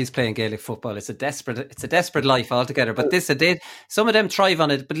enjoys playing Gaelic football. It's a desperate life altogether. But some of them thrive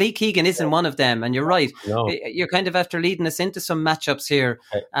on it. But Lee Keegan isn't one of them. And you're right. No. You're kind of after leading us into some matchups here,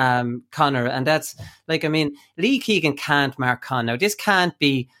 Conor. And that's like, I mean, Lee Keegan can't mark Con. Now, this can't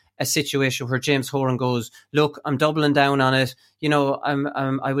be a situation where James Horan goes, look, I'm doubling down on it. You know,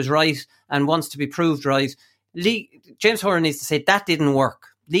 I was right and wants to be proved right. James Horan needs to say that didn't work.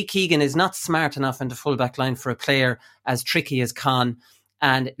 Lee Keegan is not smart enough in the fullback line for a player as tricky as Con.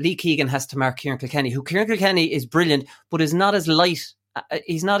 And Lee Keegan has to mark Kieran Kilkenny, who Kieran Kilkenny is brilliant, but is not as light.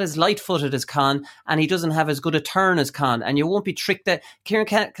 He's not as light-footed as Con, and he doesn't have as good a turn as Con, and you won't be tricked. That Kieran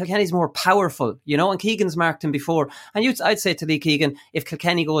Kilkenny's more powerful, you know, and Keegan's marked him before. And I'd say to Lee Keegan, if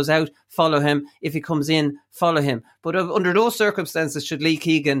Kilkenny goes out, follow him. If he comes in, follow him. But under those circumstances, should Lee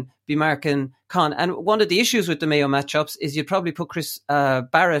Keegan be marking Con? And one of the issues with the Mayo matchups is you'd probably put Chris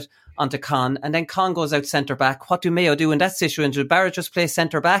Barrett onto Con, and then Con goes out centre-back. What do Mayo do in that situation? Should Barrett just play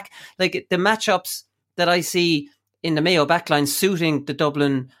centre-back? Like, the matchups that I see in the Mayo backline suiting the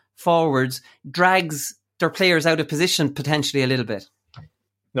Dublin forwards drags their players out of position potentially a little bit.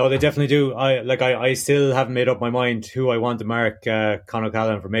 No, they definitely do. I still haven't made up my mind who I want to mark Conor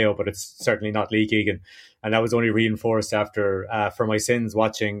Callan for Mayo, but it's certainly not Lee Keegan, and that was only reinforced after for my sins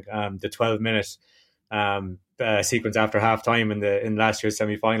watching the 12-minute sequence after half time in last year's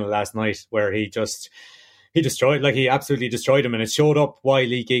semi-final last night, where he destroyed, he absolutely destroyed him, and it showed up why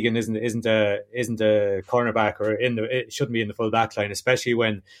Lee Keegan isn't a cornerback, or it shouldn't be in the full back line, especially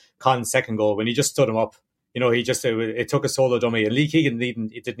when Con's second goal, when he just stood him up. It took a solo dummy, and Lee Keegan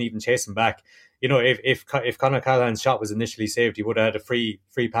didn't even chase him back. If Conor Callahan's shot was initially saved, he would have had a free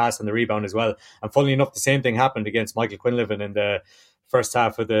pass on the rebound as well. And funnily enough, the same thing happened against Michael Quinlivan in the first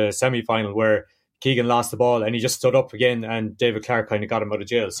half of the semi-final, where Keegan lost the ball and he just stood up again, and David Clark kind of got him out of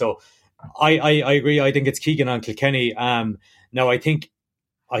jail. So I agree. I think it's Keegan on Kilkenny. Now I think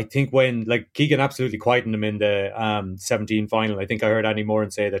when Keegan absolutely quietened him in the 17 final. I think I heard Andy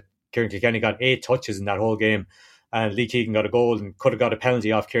Moran say that Kieran Kilkenny got 8 touches in that whole game, and Lee Keegan got a goal and could have got a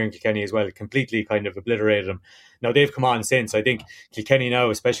penalty off Kieran Kilkenny as well. It completely kind of obliterated him. Now they've come on since. I think Kilkenny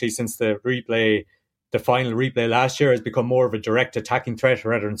now, especially since the final replay last year, has become more of a direct attacking threat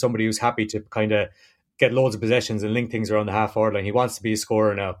rather than somebody who's happy to kind of get loads of possessions and link things around the half-forward line. He wants to be a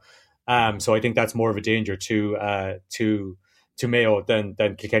scorer now. So I think that's more of a danger to Mayo than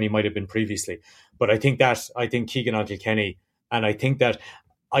Kilkenny might have been previously. But I think Keegan on Kilkenny, and I think that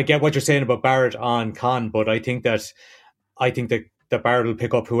I get what you're saying about Barrett on Con, but I think that Barrett will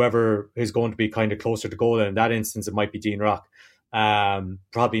pick up whoever is going to be kind of closer to goal. And in that instance, it might be Dean Rock.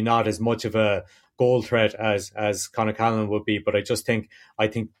 Probably not as much of a goal threat as Conor Callan would be, but I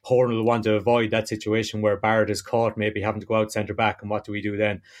think Horan will want to avoid that situation where Barrett is caught maybe having to go out centre back, and what do we do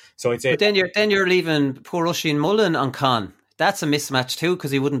then? So I'd say, but then you're leaving poor Oisin Mullen on Con. That's a mismatch too,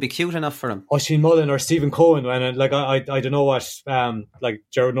 because he wouldn't be cute enough for him. Oisin Mullen or Stephen Cohen, and I don't know what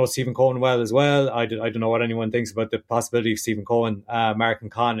Gerard knows Stephen Cohen well as well. I don't know what anyone thinks about the possibility of Stephen Cohen marking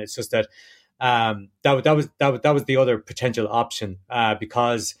Con. It's just that that was the other potential option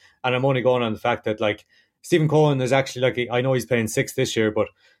because, and I'm only going on the fact that Stephen Cohen is actually I know he's playing 6th this year, but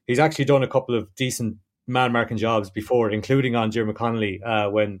he's actually done a couple of decent man marking jobs before, including on Diarmuid Connolly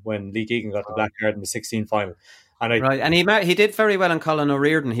when Lee Keegan got the black card in the 16 final. And he did very well on Colin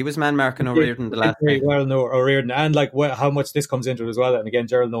O'Riordan. He was man marking O'Riordan the last very game. Well, no O'Riordan, and how much this comes into it as well. And again,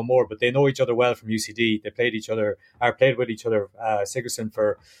 Gerald know more, but they know each other well from UCD. They played with each other, Sigerson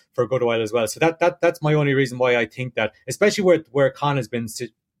for a good while as well. So that's my only reason why I think that, especially where Con has been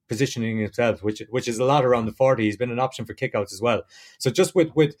positioning himself, which is a lot around the 40. He's been an option for kickouts as well. So just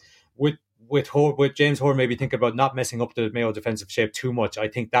with James Horan maybe thinking about not messing up the Mayo defensive shape too much, I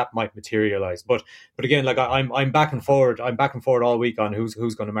think that might materialise. But again, I'm back and forward. I'm back and forward all week on who's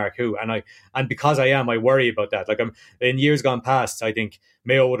going to mark who, and because I worry about that. In years gone past, I think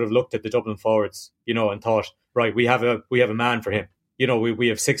Mayo would have looked at the Dublin forwards, and thought, right, we have a man for him. We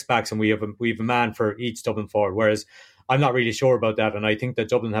have 6 backs and we have a man for each Dublin forward. Whereas I'm not really sure about that, and I think that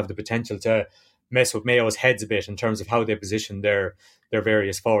Dublin have the potential to mess with Mayo's heads a bit in terms of how they position their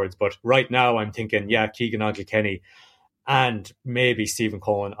various forwards. But right now I'm thinking, Keegan on Kilkenny and maybe Stephen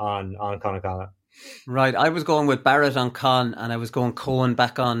Cohen on Conor Callan. Right, I was going with Barrett on Con, and I was going Cohen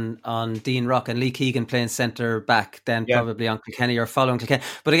back on Dean Rock, and Lee Keegan playing centre back, then probably on Kilkenny or following Kilkenny.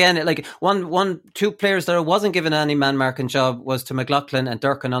 But again, two players that I wasn't given any man marking job was to McLaughlin and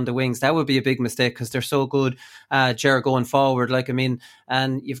Durkin on the wings. That would be a big mistake because they're so good, Ger going forward.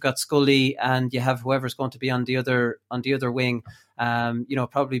 And you've got Scully, and you have whoever's going to be on the other wing.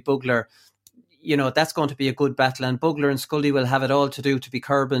 Probably Bugler. That's going to be a good battle, and Bugler and Scully will have it all to do to be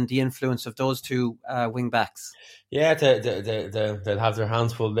curbing the influence of those two wing backs. Yeah, they'll have their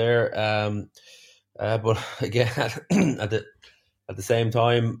hands full there. But again, at the same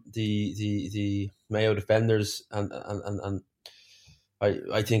time, the Mayo defenders and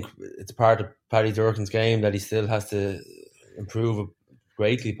I think it's a part of Paddy Durkin's game that he still has to improve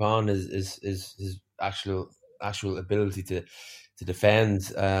greatly upon his actual ability to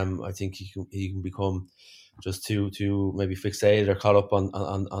defend. I think he can become just too maybe fixated or caught up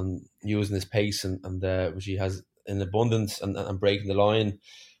on using his pace and which he has in abundance and breaking the line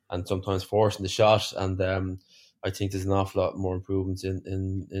and sometimes forcing the shot. And I think there's an awful lot more improvements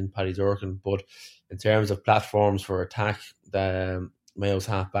in Paddy Durkin. But in terms of platforms for attack, the Mayo's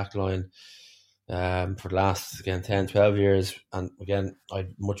half back line for the last 10-12 years, and again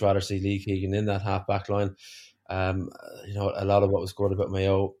I'd much rather see Lee Keegan in that half back line. A lot of what was good about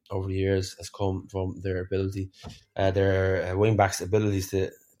Mayo over the years has come from their ability, their wing backs' abilities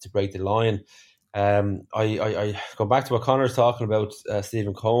to break the line. I go back to what Conor's talking about,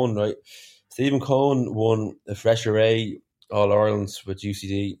 Stephen Cohen, right? Stephen Cohen won a fresh array All-Irelands with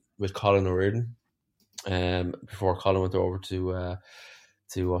UCD with Colin O'Riordan, before Colin went over to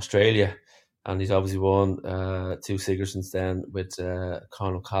to Australia, and he's obviously won 2 Sigersons then with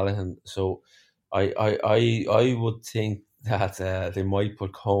Con O'Callaghan. So I would think that they might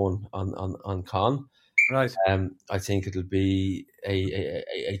put Con on Con. Right. I think it'll be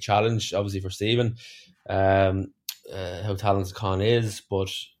a challenge, obviously, for Stephen. How talented Con is, but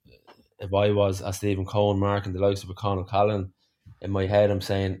if I was a Stephen Cohen marking the likes of a Con O'Callaghan, in my head I'm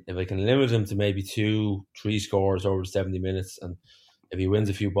saying if I can limit him to maybe 2-3 scores over 70 minutes, and if he wins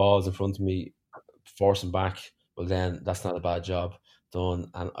a few balls in front of me, force him back, well then that's not a bad job done.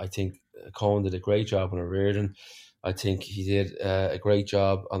 And I think Cohen did a great job on O'Riordan. I think he did a great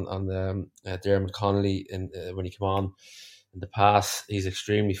job on Dermot Connolly when he came on in the past. He's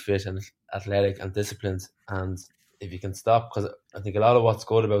extremely fit and athletic and disciplined, and if you can stop, because I think a lot of what's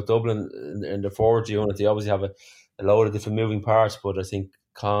good about Dublin in the forward unit, they obviously have a load of different moving parts, but I think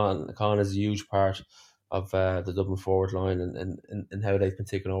Con is a huge part of the Dublin forward line and how they've been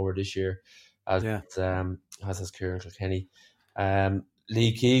taken over this year, as has Kieran Kilkenny.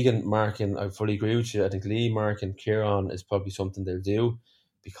 Lee Keegan marking, I fully agree with you. I think Lee marking Kieran is probably something they'll do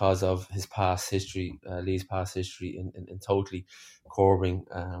because of his past history, Lee's past history in totally curbing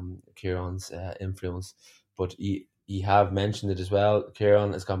Kieran's influence. But you have mentioned it as well.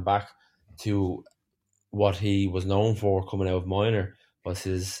 Kieran has gone back to what he was known for coming out of minor, was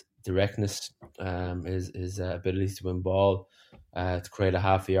his directness, his ability to win ball, to create a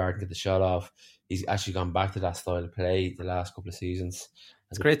half a yard and get the shot off. He's actually gone back to that style of play the last couple of seasons.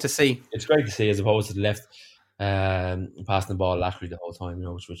 It's great to see. It's great to see, as opposed to the left passing the ball laterally the whole time,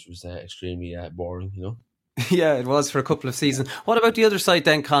 which was extremely boring, Yeah, it was for a couple of seasons. What about the other side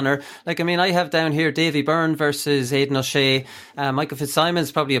then, Conor? I have down here Davy Byrne versus Aidan O'Shea. Michael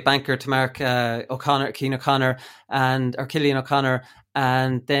Fitzsimon's probably a banker to mark Cian O'Connor or Cillian O'Connor.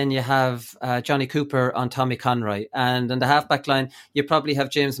 And then you have Johnny Cooper on Tommy Conroy. And in the half-back line, you probably have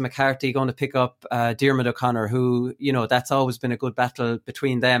James McCarthy going to pick up Diarmuid O'Connor, who, that's always been a good battle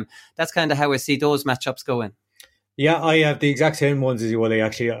between them. That's kind of how I see those matchups going. Yeah, I have the exact same ones as you, Willie,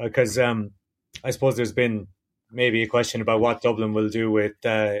 actually, because I suppose there's been maybe a question about what Dublin will do with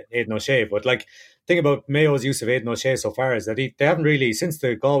Aidan O'Shea. But think about Mayo's use of Aidan O'Shea so far is that they haven't really, since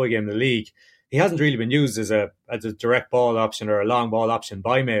the Galway game in the league, he hasn't really been used as a direct ball option or a long ball option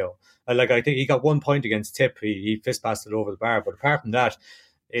by Mayo. I think he got 1 point against Tip. He fist passed it over the bar. But apart from that,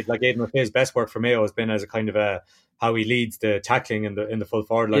 Aidan O'Shea's best work for Mayo has been as a kind of how he leads the tackling in the full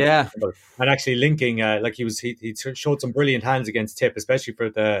forward line. Yeah. And actually linking, he showed some brilliant hands against Tip, especially for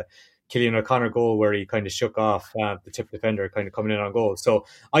the Cillian O'Connor goal where he kind of shook off the Tip defender kind of coming in on goal. So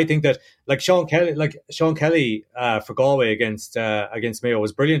I think that Sean Kelly for Galway against Mayo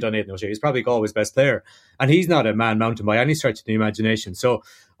was brilliant on Aidan O'Shea. He's probably Galway's best player, and he's not a man mountain by any stretch of the imagination. So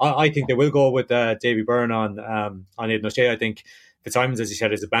I think they will go with Davy Byrne on Aidan O'Shea. I think Fitzsimons, as you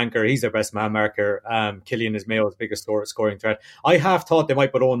said, is a banker. He's their best man marker. Cillian is Mayo's biggest scoring threat. I have thought they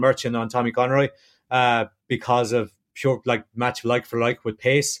might put Owen Merchant on Tommy Conroy because of pure match like for like with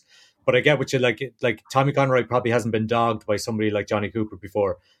pace. But I get what you like Tommy Conroy probably hasn't been dogged by somebody like Johnny Cooper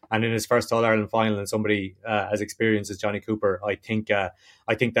before. And in his first All-Ireland final and somebody as experienced as Johnny Cooper, I think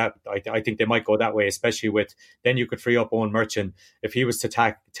they might go that way, especially with, then you could free up Owen Merchant. If he was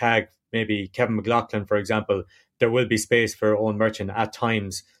to tag maybe Kevin McLaughlin, for example, there will be space for Owen Merchant at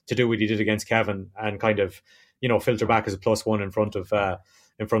times to do what he did against Kevin and kind of, filter back as a +1 in front of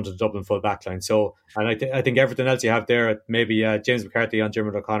the Dublin full back line. So, and I think everything else you have there, maybe James McCarthy on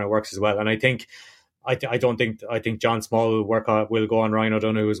Diarmuid O'Connor works as well. And I think John Small will go on Ryan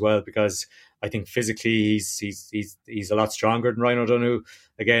O'Donoghue as well, because I think physically he's a lot stronger than Ryan O'Donoghue.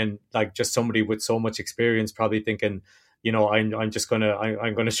 Again, just somebody with so much experience, probably thinking, I'm going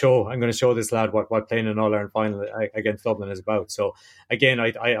to show this lad what playing an All-Ireland final against Dublin is about. So again,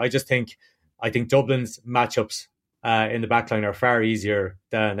 I think Dublin's matchups in the backline are far easier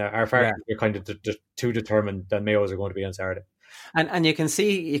than easier kind of to determine than Mayo's are going to be on Saturday. And you can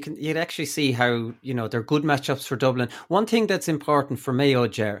see, you'd actually see how, they're good matchups for Dublin. One thing that's important for Mayo,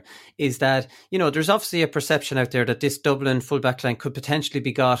 Ger, is that, there's obviously a perception out there that this Dublin full back line could potentially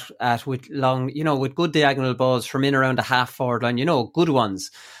be got at with long, with good diagonal balls from in around the half forward line, good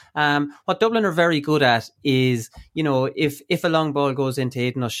ones. What Dublin are very good at is, if a long ball goes into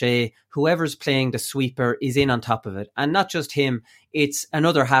Aidan O'Shea, whoever's playing the sweeper is in on top of it. And not just him, it's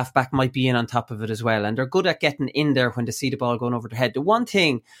another halfback might be in on top of it as well. And they're good at getting in there when they see the ball going over their head. The one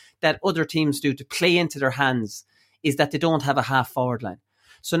thing that other teams do to play into their hands is that they don't have a half forward line.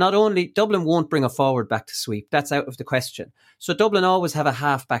 So not only, Dublin won't bring a forward back to sweep. That's out of the question. So Dublin always have a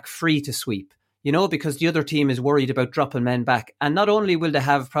halfback free to sweep. because the other team is worried about dropping men back. And not only will they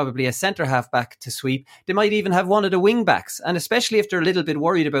have probably a centre half back to sweep, they might even have one of the wing backs. And especially if they're a little bit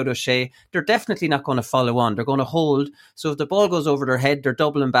worried about O'Shea, they're definitely not going to follow on. They're going to hold. So if the ball goes over their head, they're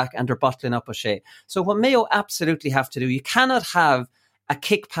doubling back and they're bottling up O'Shea. So what Mayo absolutely have to do, you cannot have a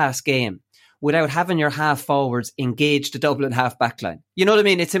kick-pass game without having your half forwards engage the Dublin half back line. You know what I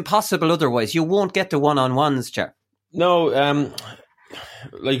mean? It's impossible otherwise. You won't get the one-on-ones, Ger. No,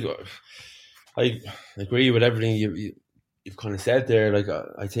 I agree with everything you've kind of said there. Like,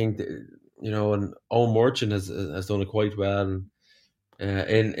 I think that, and Owen Murchan has done it quite well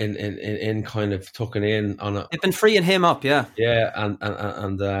in kind of tucking in on it. They've been freeing him up, yeah. Yeah,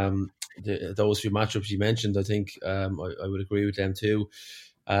 and those few matchups you mentioned, I think I would agree with them too.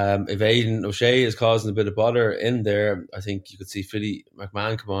 If Aidan O'Shea is causing a bit of bother in there, I think you could see Philly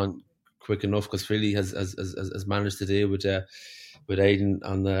McMahon come on quick enough, because Philly has managed to deal with Aidan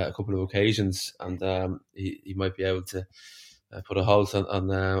on a couple of occasions, and he might be able to put a hold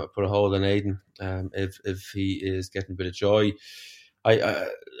on Aidan if he is getting a bit of joy.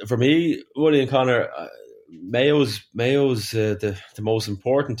 For me, Willie and Connor, Mayo's the most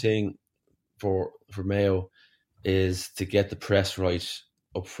important thing for Mayo is to get the press right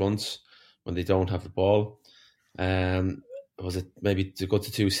up front when they don't have the ball. Was it maybe to go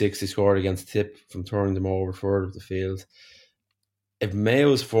to 2-6 they scored against Tip from turning them over further up the field? If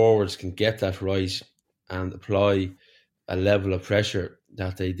Mayo's forwards can get that right and apply a level of pressure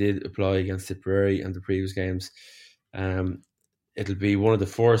that they did apply against Tipperary and the previous games, it'll be one of the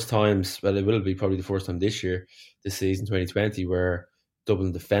first times, well, it will be probably the first time this season 2020, where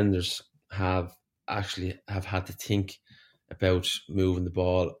Dublin defenders have had to think about moving the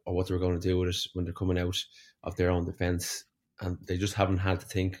ball or what they're going to do with it when they're coming out of their own defence. And they just haven't had to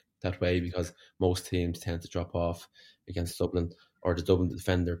think that way, because most teams tend to drop off against Dublin, or the Dublin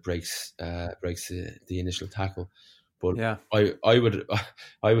defender breaks the initial tackle. But yeah, I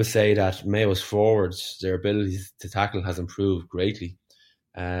would say that Mayo's forwards, their ability to tackle has improved greatly.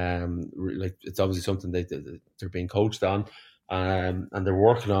 Like, it's obviously something they're being coached on, and they're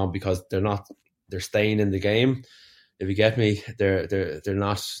working on, because they're staying in the game. If you get me, they're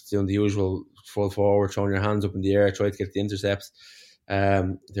not doing the usual full forward, throwing your hands up in the air, trying to get the intercepts.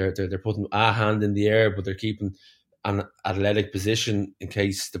 They're putting a hand in the air, but they're keeping an athletic position in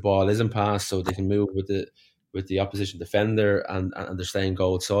case the ball isn't passed, so they can move with the opposition defender, and they're staying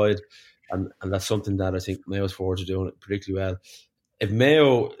goal side, and that's something that I think Mayo's forwards are doing particularly well. If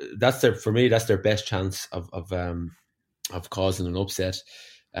Mayo, that's their best chance of causing an upset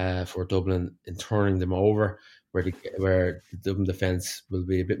for Dublin in turning them over, where the Dublin defence will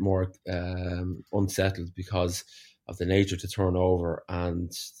be a bit more unsettled because of the nature to turn over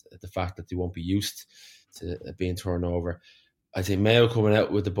and the fact that they won't be used to being turned over. I think Mayo coming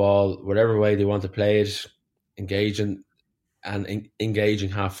out with the ball, whatever way they want to play it, engaging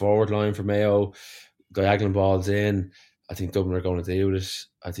half forward line for Mayo, diagonal balls in, I think Dublin are going to deal with it.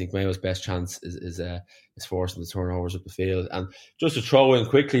 I think Mayo's best chance is forcing the turnovers up the field. And just to throw in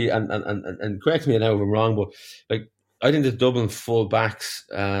quickly, and correct me now if I'm wrong, but like, I think the Dublin full backs,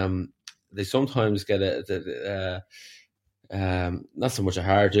 they sometimes get not so much a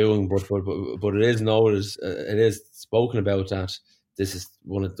hard doing, but it is noticed, it is spoken about that this is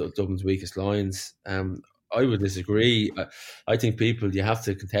one of Dublin's weakest lines. I would disagree. I think you have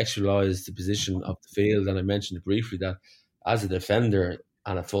to contextualise the position of the field, and I mentioned it briefly that as a defender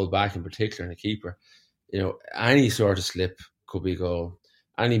and a full back in particular and a keeper, any sort of slip could be a goal.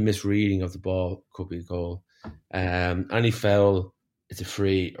 Any misreading of the ball could be a goal. Any foul, it's a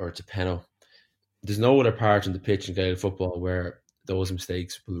free or it's a penalty. There's no other part in the pitch in Gaelic football where those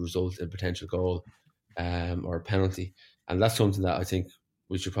mistakes will result in a potential goal or a penalty. And that's something that I think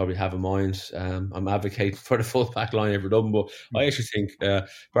we should probably have in mind. I'm advocating for the full back line over Dublin, but I actually think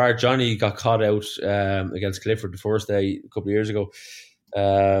bar Johnny got caught out against Clifford the first day a couple of years ago.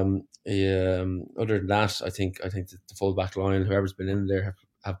 Other than that, I think the full back line, whoever's been in there,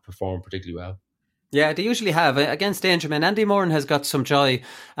 have performed particularly well. Yeah, they usually have. Against Dangerman, Andy Moran has got some joy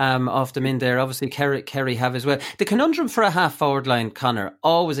off them in there. Obviously, Kerry have as well. The conundrum for a half-forward line, Conor,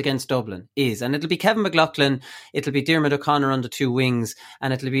 always against Dublin is, and it'll be Kevin McLaughlin, it'll be Diarmuid O'Connor on the two wings,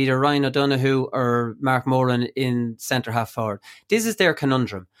 and it'll be either Ryan O'Donoghue or Mark Moran in centre half-forward. This is their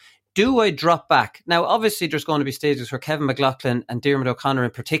conundrum. Do I drop back? Now, obviously, there's going to be stages where Kevin McLaughlin and Diarmuid O'Connor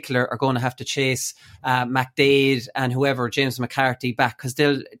in particular are going to have to chase McDade and whoever, James McCarthy, back, because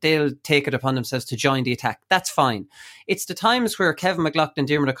they'll take it upon themselves to join the attack. That's fine. It's the times where Kevin McLaughlin,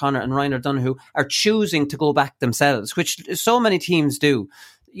 Diarmuid O'Connor and Ryan O'Donoghue are choosing to go back themselves, which so many teams do.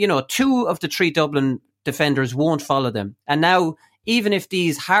 Two of the three Dublin defenders won't follow them. And now even if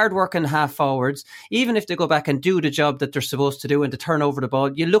these hard-working half-forwards, even if they go back and do the job that they're supposed to do and to turn over the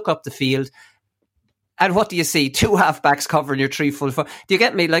ball, you look up the field, and what do you see? 2 half-backs covering your 3 full forwards. Do you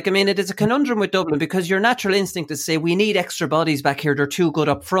get me? It is a conundrum with Dublin, because your natural instinct is to say, we need extra bodies back here, they're too good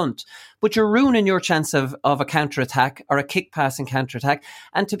up front. But you're ruining your chance of a counter-attack or a kick-passing counter-attack.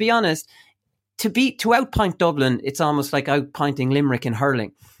 And to be honest, to outpoint Dublin, it's almost like outpointing Limerick in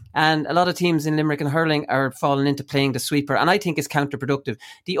hurling. And a lot of teams in Limerick and hurling are falling into playing the sweeper, and I think it's counterproductive.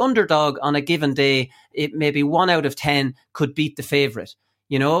 The underdog on a given day, it maybe 1 out of 10 could beat the favourite,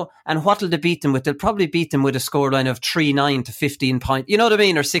 and what'll they beat them with? They'll probably beat them with a scoreline of 3-9 to 15 points, you know what I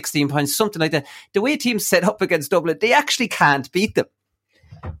mean, or 16 points, something like that. The way teams set up against Dublin, they actually can't beat them.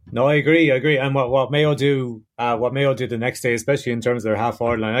 No, I agree. And what Mayo do the next day, especially in terms of their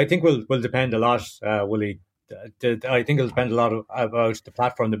half-forward line, I think will depend a lot, Willie. I think it'll depend a lot about the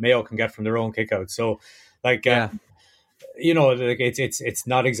platform that Mayo can get from their own kickouts. So, it's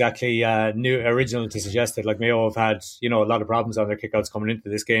not exactly original to suggest that Mayo have had a lot of problems on their kickouts coming into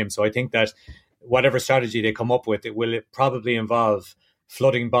this game. So I think that whatever strategy they come up with, it will probably involve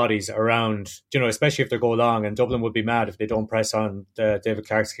flooding bodies around, especially if they go long. And Dublin would be mad if they don't press on David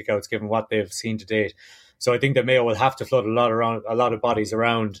Clarke's kickouts, given what they've seen to date. So I think that Mayo will have to flood a lot of bodies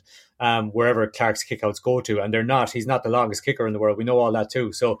around wherever Clarke's kickouts go to, and he's not the longest kicker in the world. We know all that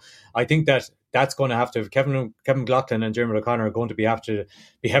too. So I think that's going to have to, Kevin McLaughlin and Dermot O'Connor are going to have to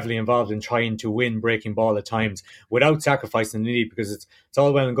be heavily involved in trying to win breaking ball at times without sacrificing the knee, because it's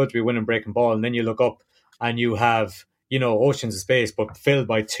all well and good to be winning breaking ball, and then you look up and you have oceans of space, but filled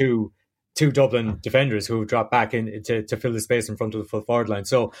by two Dublin defenders who have dropped back in to fill the space in front of the full forward line.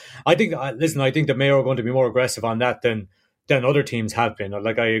 So I think that Mayo are going to be more aggressive on that than other teams have been.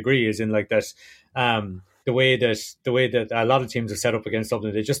 I agree, is in that the way that a lot of teams have set up against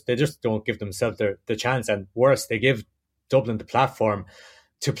Dublin, they just don't give themselves the chance, and worse, they give Dublin the platform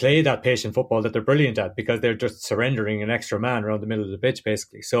to play that patient football that they're brilliant at, because they're just surrendering an extra man around the middle of the pitch,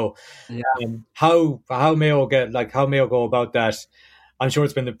 basically. So how Mayo go about that, I'm sure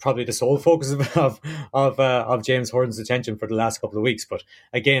it's been probably the sole focus of James Horton's attention for the last couple of weeks. But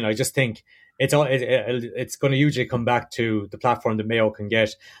again, I just think it's going to usually come back to the platform that Mayo can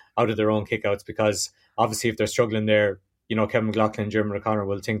get out of their own kickouts, because obviously if they're struggling there, Kevin McLaughlin and Dermot O'Connor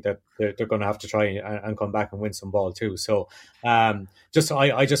will think that they're going to have to try and come back and win some ball too. So I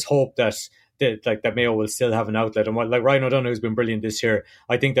just hope that Mayo will still have an outlet. And Ryan O'Donoghue has been brilliant this year.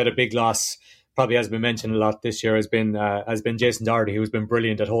 I think that a big loss, probably has been mentioned a lot this year, has been Jason Doherty, who's been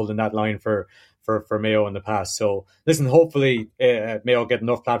brilliant at holding that line for Mayo in the past. So listen, hopefully Mayo get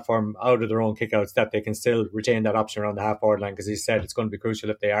enough platform out of their own kickouts that they can still retain that option around the half-forward line, because he said it's going to be crucial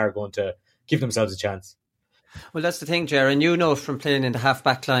if they are going to give themselves a chance. Well, that's the thing, Jaron. From playing in the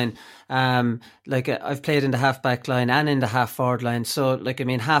half-back line, I've played in the half-back line and in the half-forward line. So,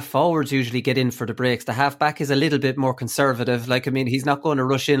 half-forwards usually get in for the breaks. The half-back is a little bit more conservative. He's not going to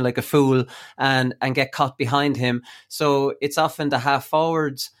rush in like a fool and get caught behind him. So it's often the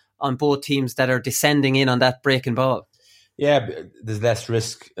half-forwards on both teams that are descending in on that breaking ball. Yeah, there's less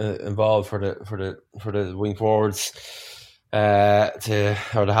risk involved for the wing forwards. Or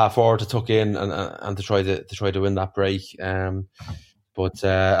the half forward to tuck in and to try to win that break. But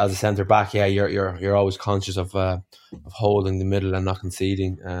as a centre back, you're always conscious of holding the middle and not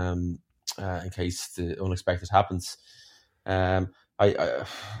conceding in case the unexpected happens. I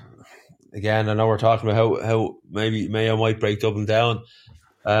know we're talking about how maybe Mayo might break Dublin down.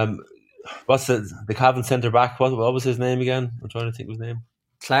 What's the Cavan centre back? What was his name again? I'm trying to think of his name.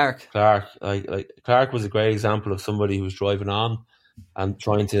 Clarke. Clarke was a great example of somebody who was driving on and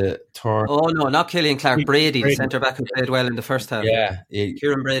trying to turn. Oh no, not Killian Clarke. Brady. The centre back who played well in the first half. Yeah,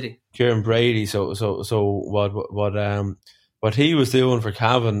 Kieran Brady. So what he was doing for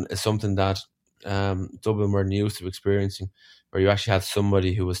Cavan is something that Dublin weren't used to experiencing, where you actually had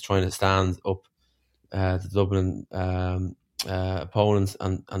somebody who was trying to stand up the Dublin opponents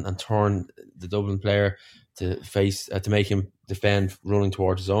and turn the Dublin player to face to make him defend running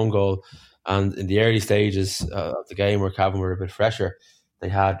towards his own goal. And in the early stages of the game, where Cavan were a bit fresher, they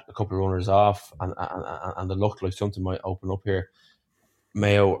had a couple of runners off, and it looked like something might open up here.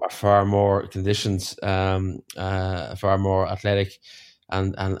 Mayo are far more conditioned, far more athletic,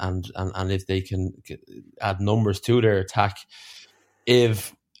 and if they can add numbers to their attack,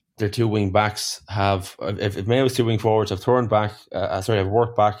 if their two wing backs if Mayo's two wing forwards have turned back, have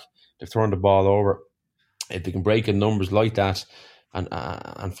worked back, they've turned the ball over. If they can break in numbers like that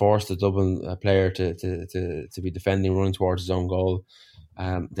and force the Dublin player to be defending, running towards his own goal,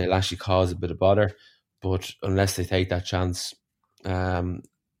 they'll actually cause a bit of bother. But unless they take that chance, again,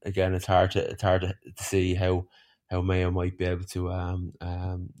 it's hard to see how Mayo might be able to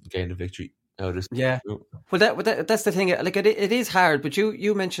gain a victory. Yeah, well, that's the thing. Like it is hard, but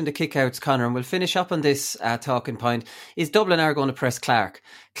you mentioned the kickouts, Conor, and we'll finish up on this talking point. Is Dublin are going to press Clark?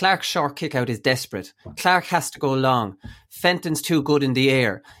 Clark's short kickout is desperate. Clark has to go long. Fenton's too good in the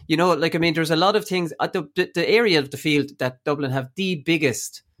air. There's a lot of things at the area of the field that Dublin have the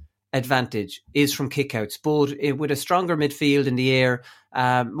biggest advantage is from kickouts, both with a stronger midfield in the air,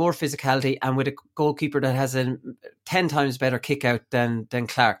 more physicality, and with a goalkeeper that has a 10 times better kickout than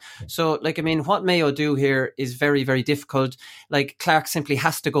Clark. So, what Mayo do here is very, very difficult. Clark simply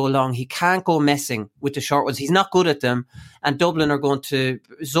has to go long. He can't go messing with the short ones. He's not good at them, and Dublin are going to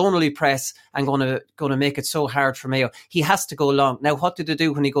zonally press and going to make it so hard for Mayo. He has to go long. Now, what do they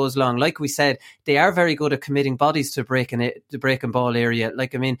do when he goes long? Like we said, they are very good at committing bodies to the breaking ball area.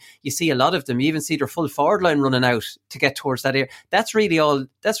 You see a lot of them. You even see their full forward line running out to get towards that area. That's really all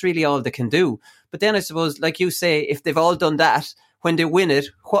they can do. But then I suppose, like you say, if they've all done that, when they win it,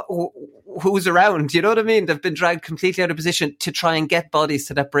 who's around? You know what I mean? They've been dragged completely out of position to try and get bodies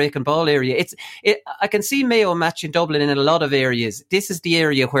to that breaking ball area. I can see Mayo matching Dublin in a lot of areas. This is the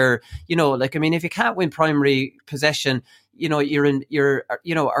area where, if you can't win primary possession, or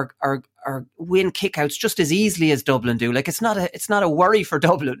win kickouts just as easily as Dublin do. It's not a worry for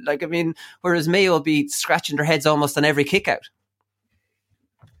Dublin. Whereas Mayo will be scratching their heads almost on every kickout.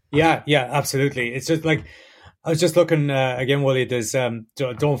 Yeah, absolutely. It's just I was just looking again, Wooly. There's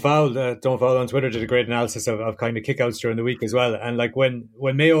Don't Foul on Twitter did a great analysis of kind of kickouts during the week as well. And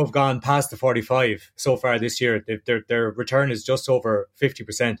when Mayo have gone past the 45 so far this year, their return is just over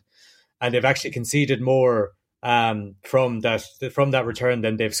 50%, and they've actually conceded more from that return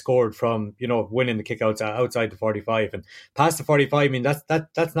than they've scored from winning the kickouts outside the 45. And past the 45, I mean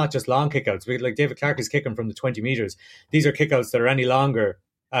that's not just long kickouts. David Clark is kicking from the 20 meters. These are kickouts that are any longer.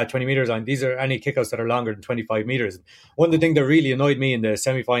 20 meters on. These are any kickouts that are longer than 25 meters. One of the things that really annoyed me in the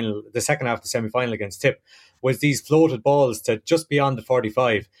semi-final, the second half of the semi-final against Tip, was these floated balls to just beyond the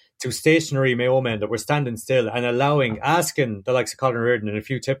 45 to stationary Mayo men that were standing still and asking the likes of Colin Reardon and a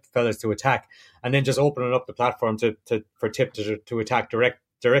few Tip fellas to attack, and then just opening up the platform for Tip to attack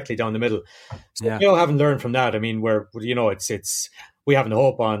directly down the middle. So Mayo haven't learned from that. I mean, it's we haven't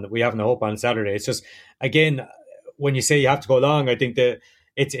hope on Saturday. It's just, again, when you say you have to go long, I think that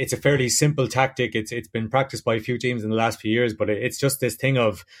it's a fairly simple tactic. It's been practiced by a few teams in the last few years, but it's just this thing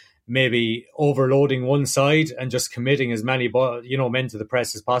of maybe overloading one side and just committing as many men to the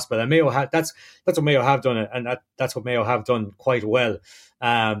press as possible. And Mayo that's what Mayo have done, and that's what Mayo have done quite well.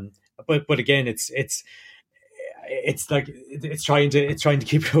 But again, it's trying to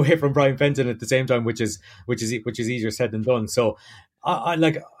keep it away from Brian Fenton at the same time, which is easier said than done. So I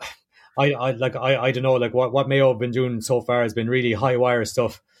don't know, what Mayo have been doing so far has been really high wire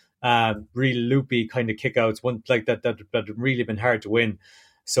stuff, really loopy kind of kickouts, one that really been hard to win.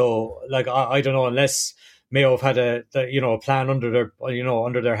 So I don't know, unless Mayo have had a plan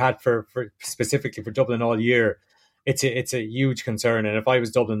under their hat for specifically for Dublin all year, it's a huge concern. And if I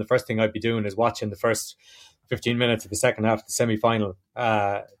was Dublin, the first thing I'd be doing is watching the first 15 minutes of the second half of the semi-final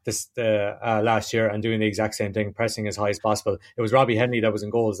last year and doing the exact same thing, pressing as high as possible. It was Robbie Henley that was in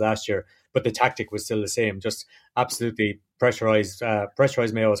goals last year, but the tactic was still the same. Just absolutely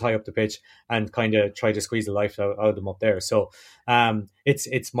pressurize Mayo as high up the pitch and kind of try to squeeze the life out of them up there. So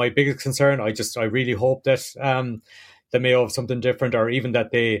it's my biggest concern. I really hope that Mayo have something different, or even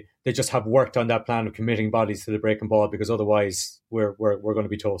that they just have worked on that plan of committing bodies to the breaking ball, because otherwise we're going to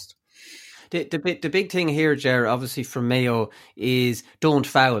be toast. The big thing here, Ger, obviously for Mayo, is don't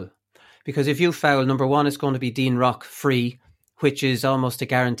foul. Because if you foul, number one, it's going to be Dean Rock free, which is almost a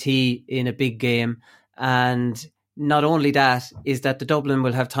guarantee in a big game. And not only that, is that the Dublin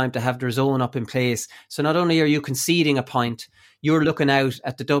will have time to have their zone up in place. So not only are you conceding a point, you're looking out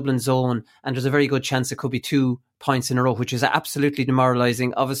at the Dublin zone, and there's a very good chance it could be 2 points in a row, which is absolutely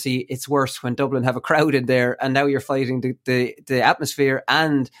demoralising. Obviously, it's worse when Dublin have a crowd in there, and now you're fighting the atmosphere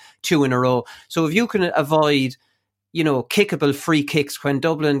and 2 in a row. So if you can avoid, kickable free kicks when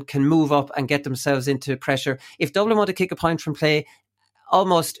Dublin can move up and get themselves into pressure. If Dublin want to kick a point from play,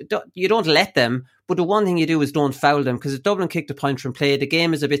 you don't let them, but the one thing you do is don't foul them, because if Dublin kicked a point from play, the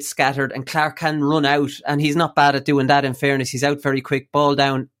game is a bit scattered and Clark can run out, and he's not bad at doing that, in fairness. He's out very quick, ball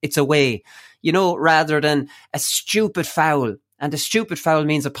down, it's away, rather than a stupid foul. And a stupid foul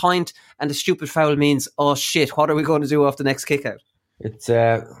means a point, and a stupid foul means, oh shit, what are we going to do off the next kick out? It's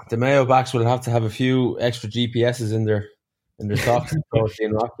the Mayo backs will have to have a few extra GPSs in their socks to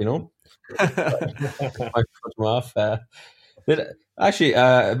rock, Might put them off. Actually,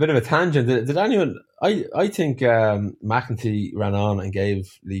 a bit of a tangent. Did anyone? I think McEntee ran on and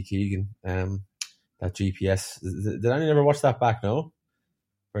gave Lee Keegan GPS. Did anyone ever watch that back? No.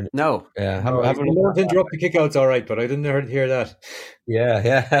 No. Yeah. Have to interrupt the kickouts, all right, but I didn't hear that.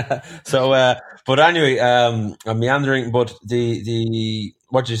 Yeah. So, but anyway, I'm meandering. But the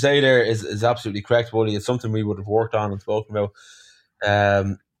what you say there is absolutely correct, Wooly. It's something we would have worked on and spoken about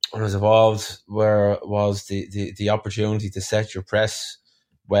when it was involved. Where was the opportunity to set your press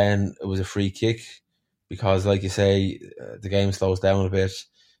when it was a free kick? Because, like you say, the game slows down a bit.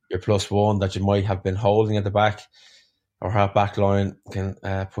 Your +1 that you might have been holding at the back or half back line can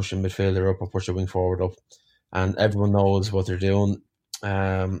push a midfielder up or push a wing forward up, and everyone knows what they're doing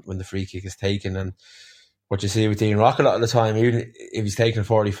when the free kick is taken. And what you see with Ian Rock a lot of the time, even if he's taking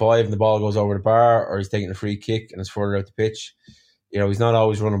 45 and the ball goes over the bar, or he's taking a free kick and it's further out the pitch, he's not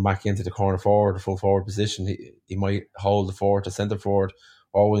always running back into the corner forward or full forward position. He might hold the forward to centre forward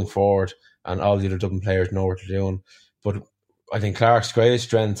or wing forward, and all the other Dublin players know what they're doing. But I think Clark's greatest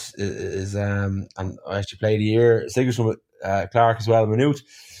strength is and I actually played a year Sigerson with Clark as well, Minute.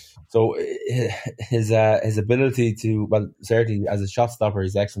 So his ability to, well, certainly as a shot stopper,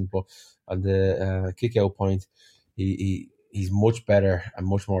 he's excellent, but on the kick out point, he's much better and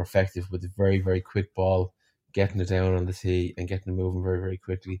much more effective with a very, very quick ball, getting it down on the tee and getting it moving very, very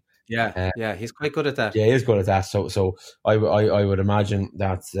quickly. Yeah, he's quite good at that. Yeah, he is good at that. So I would imagine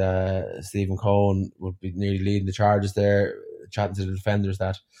that Stephen Cohen would be nearly leading the charges there, chatting to the defenders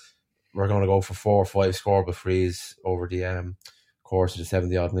that we're going to go for 4 or 5 scoreable frees over the course of the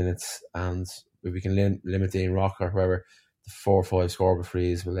 70 odd minutes, and if we can limit Ian Rock or whoever the 4 or 5 scoreable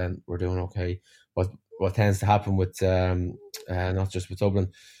frees, well, then we're doing okay. But what tends to happen with not just with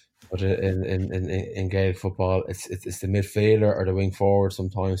Dublin, but in Gaelic football, it's the midfielder or the wing forward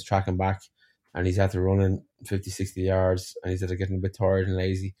sometimes tracking back, and he's after running 50-60 yards, and he's after getting a bit tired and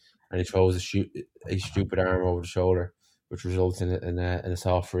lazy, and he throws a stupid arm over the shoulder, which results in a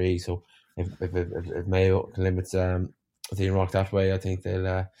soft free. So if Mayo can limit Ian Rock that way, I think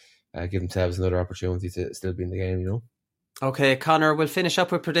they'll give themselves another opportunity to still be in the game. Okay, Conor, we'll finish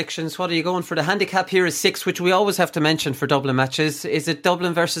up with predictions. What are you going for? The handicap here is 6, which we always have to mention for Dublin matches. Is it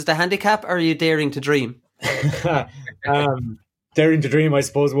Dublin versus the handicap, or are you daring to dream? Daring to dream, I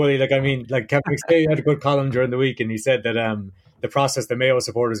suppose, Willie. Kevin McStay had a good column during the week, and he said that the process the Mayo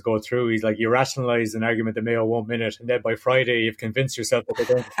supporters go through, he's like, you rationalise an argument that Mayo won't win it, and then by Friday you've convinced yourself that they're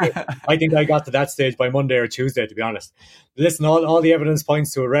going to win. I think I got to that stage by Monday or Tuesday, to be honest. Listen, all the evidence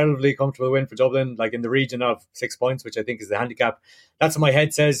points to a relatively comfortable win for Dublin, like in the region of 6 points, which I think is the handicap. That's what my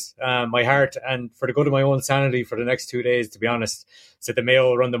head says, my heart, and for the good of my own sanity for the next 2 days, to be honest, said the Mayo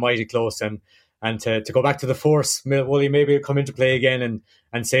will run the mighty close, and to go back to the force, Willie, maybe will come into play again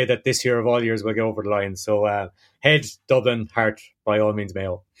and say that this year of all years we'll get over the line. So head Dublin, heart by all means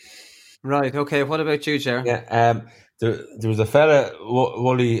Mayo. Right, okay. What about you, Ger? Yeah, there was a fella,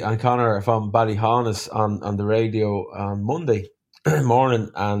 Wooly and Conor, from Ballyhonus on the radio on Monday morning,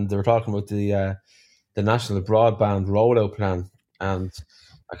 and they were talking about the national broadband rollout plan, and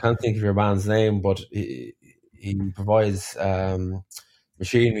I can't think of your man's name, but he provides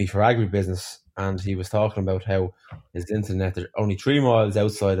machinery for agribusiness, and he was talking about how his internet, they're only 3 miles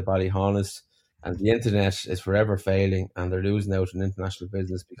outside of Ballyhonus, and the internet is forever failing, and they're losing out in international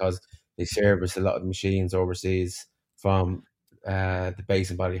business because they service a lot of machines overseas from the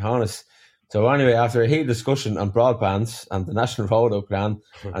base in Ballyhonus. So anyway, after a heated discussion on broadband and the national rollout plan,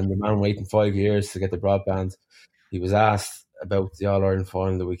 and the man waiting 5 years to get the broadband, he was asked about the All-Ireland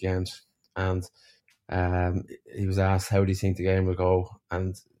final the weekend, and he was asked, how do you think the game will go?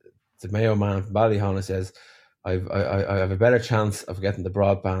 And the Mayo man from Ballyhonus says, I have a better chance of getting the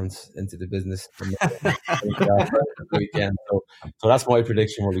broadband into the business than the weekend. So that's my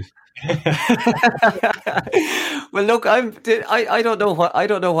prediction, really. Well, look, I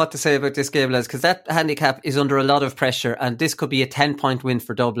don't know what to say about this game, lads, because that handicap is under a lot of pressure, and this could be a 10-point win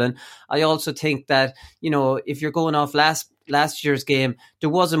for Dublin. I also think that, if you're going off last year's game, there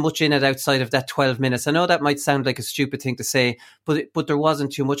wasn't much in it outside of that 12 minutes. I know that might sound like a stupid thing to say, but there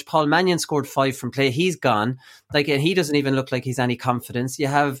wasn't too much. Paul Mannion scored 5 from play. He's gone. And he doesn't even look like he's any confidence. You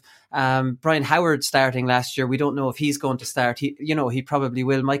have Brian Howard starting last year. We don't know if he's going to start. He probably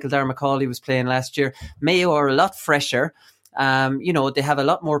will. Michael Darmacawley was playing last year. Mayo are a lot fresher. They have a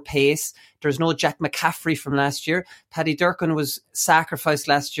lot more pace. There's no Jack McCaffrey from last year. Paddy Durcan was sacrificed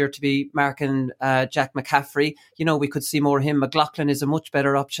last year to be marking Jack McCaffrey. We could see more of him. McLaughlin is a much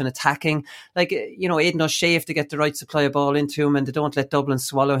better option attacking. Aidan O'Shea, if they get the right supply of ball into him and they don't let Dublin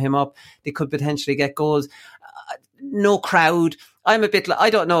swallow him up, they could potentially get goals. No crowd. I'm a bit.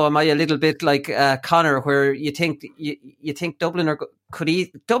 I don't know. Am I a little bit like Conor, where you think Dublin are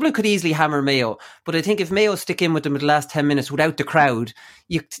Dublin could easily hammer Mayo, but I think if Mayo stick in with them in the last 10 minutes without the crowd,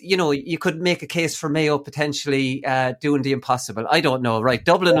 you could make a case for Mayo potentially doing the impossible. I don't know, right?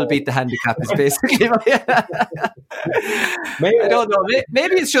 Dublin will beat the handicap is basically. I don't know.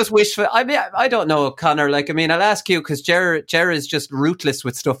 Maybe it's just wishful. I don't know, Conor. Like, I mean, I'll ask you because Ger is just ruthless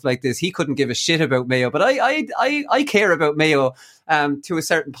with stuff like this. He couldn't give a shit about Mayo, but I care about Mayo to a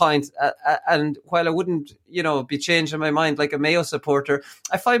certain point. And while I wouldn't, be changing my mind like a Mayo supporter,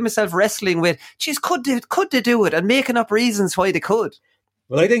 I find myself wrestling with, geez, could they do it, and making up reasons why they could.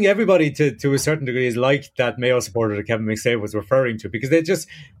 Well, I think everybody to a certain degree is like that Mayo supporter that Kevin McStay was referring to, because they just,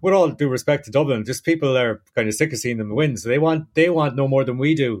 with all due respect to Dublin, just people are kind of sick of seeing them win. So they want no more than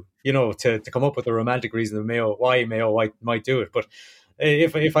we do, to come up with a romantic reason of why Mayo might do it. But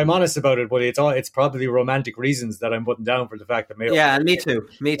if I'm honest about it, but it's probably romantic reasons that I'm putting down for the fact that Mayo. Yeah, and me too.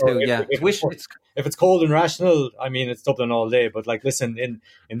 Yeah. If it's cold and rational, I mean, it's Dublin all day. But like, listen, in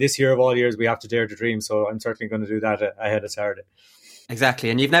this year of all years, we have to dare to dream. So I'm certainly going to do that ahead of Saturday. Exactly.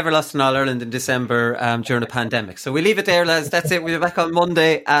 And you've never lost in All Ireland in December during a pandemic. So we leave it there, lads. That's it. We'll be back on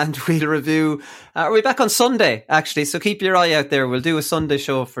Monday and we'll review. We're back on Sunday, actually. So keep your eye out there. We'll do a Sunday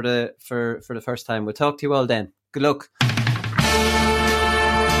show for the first time. We'll talk to you all then. Good luck.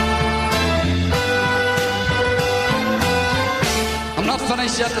 I'm not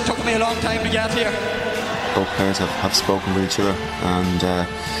finished yet. It took me a long time to get here. Both players have spoken with each other,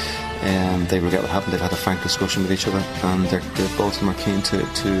 and they regret what happened. They've had a frank discussion with each other, and both of them are keen to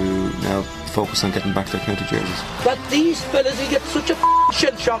now focus on getting back their county jerseys. That these fellas will get such a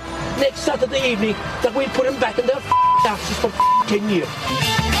shell shock next Saturday evening that we'll put them back in their asses for 10 years.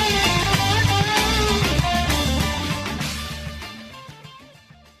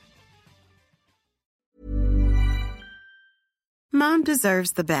 Mom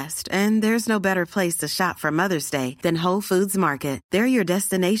deserves the best, and there's no better place to shop for Mother's Day than Whole Foods Market. They're your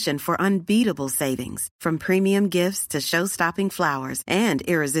destination for unbeatable savings, from premium gifts to show-stopping flowers and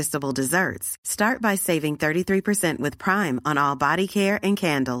irresistible desserts. Start by saving 33% with Prime on all body care and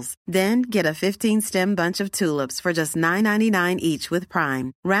candles. Then get a 15-stem bunch of tulips for just $9.99 each with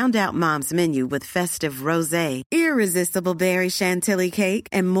Prime. Round out Mom's menu with festive rosé, irresistible berry chantilly cake,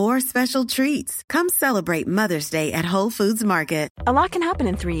 and more special treats. Come celebrate Mother's Day at Whole Foods Market. A lot can happen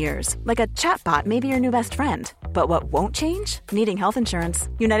in 3 years, like a chatbot may be your new best friend. But what won't change? Needing health insurance.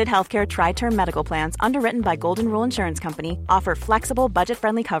 United Healthcare Tri-Term Medical Plans, underwritten by Golden Rule Insurance Company, offer flexible,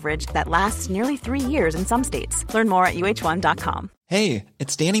 budget-friendly coverage that lasts nearly 3 years in some states. Learn more at uh1.com. Hey,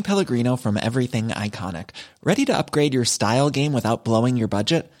 it's Danny Pellegrino from Everything Iconic. Ready to upgrade your style game without blowing your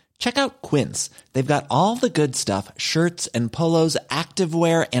budget? Check out Quince. They've got all the good stuff, shirts and polos,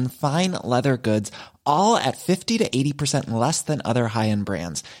 activewear, and fine leather goods, all at 50 to 80% less than other high-end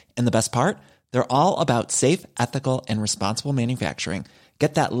brands. And the best part? They're all about safe, ethical, and responsible manufacturing.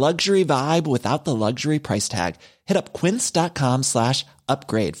 Get that luxury vibe without the luxury price tag. Hit up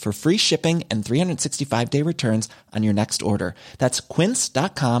quince.com/upgrade for free shipping and 365-day returns on your next order. That's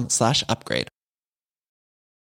quince.com/upgrade.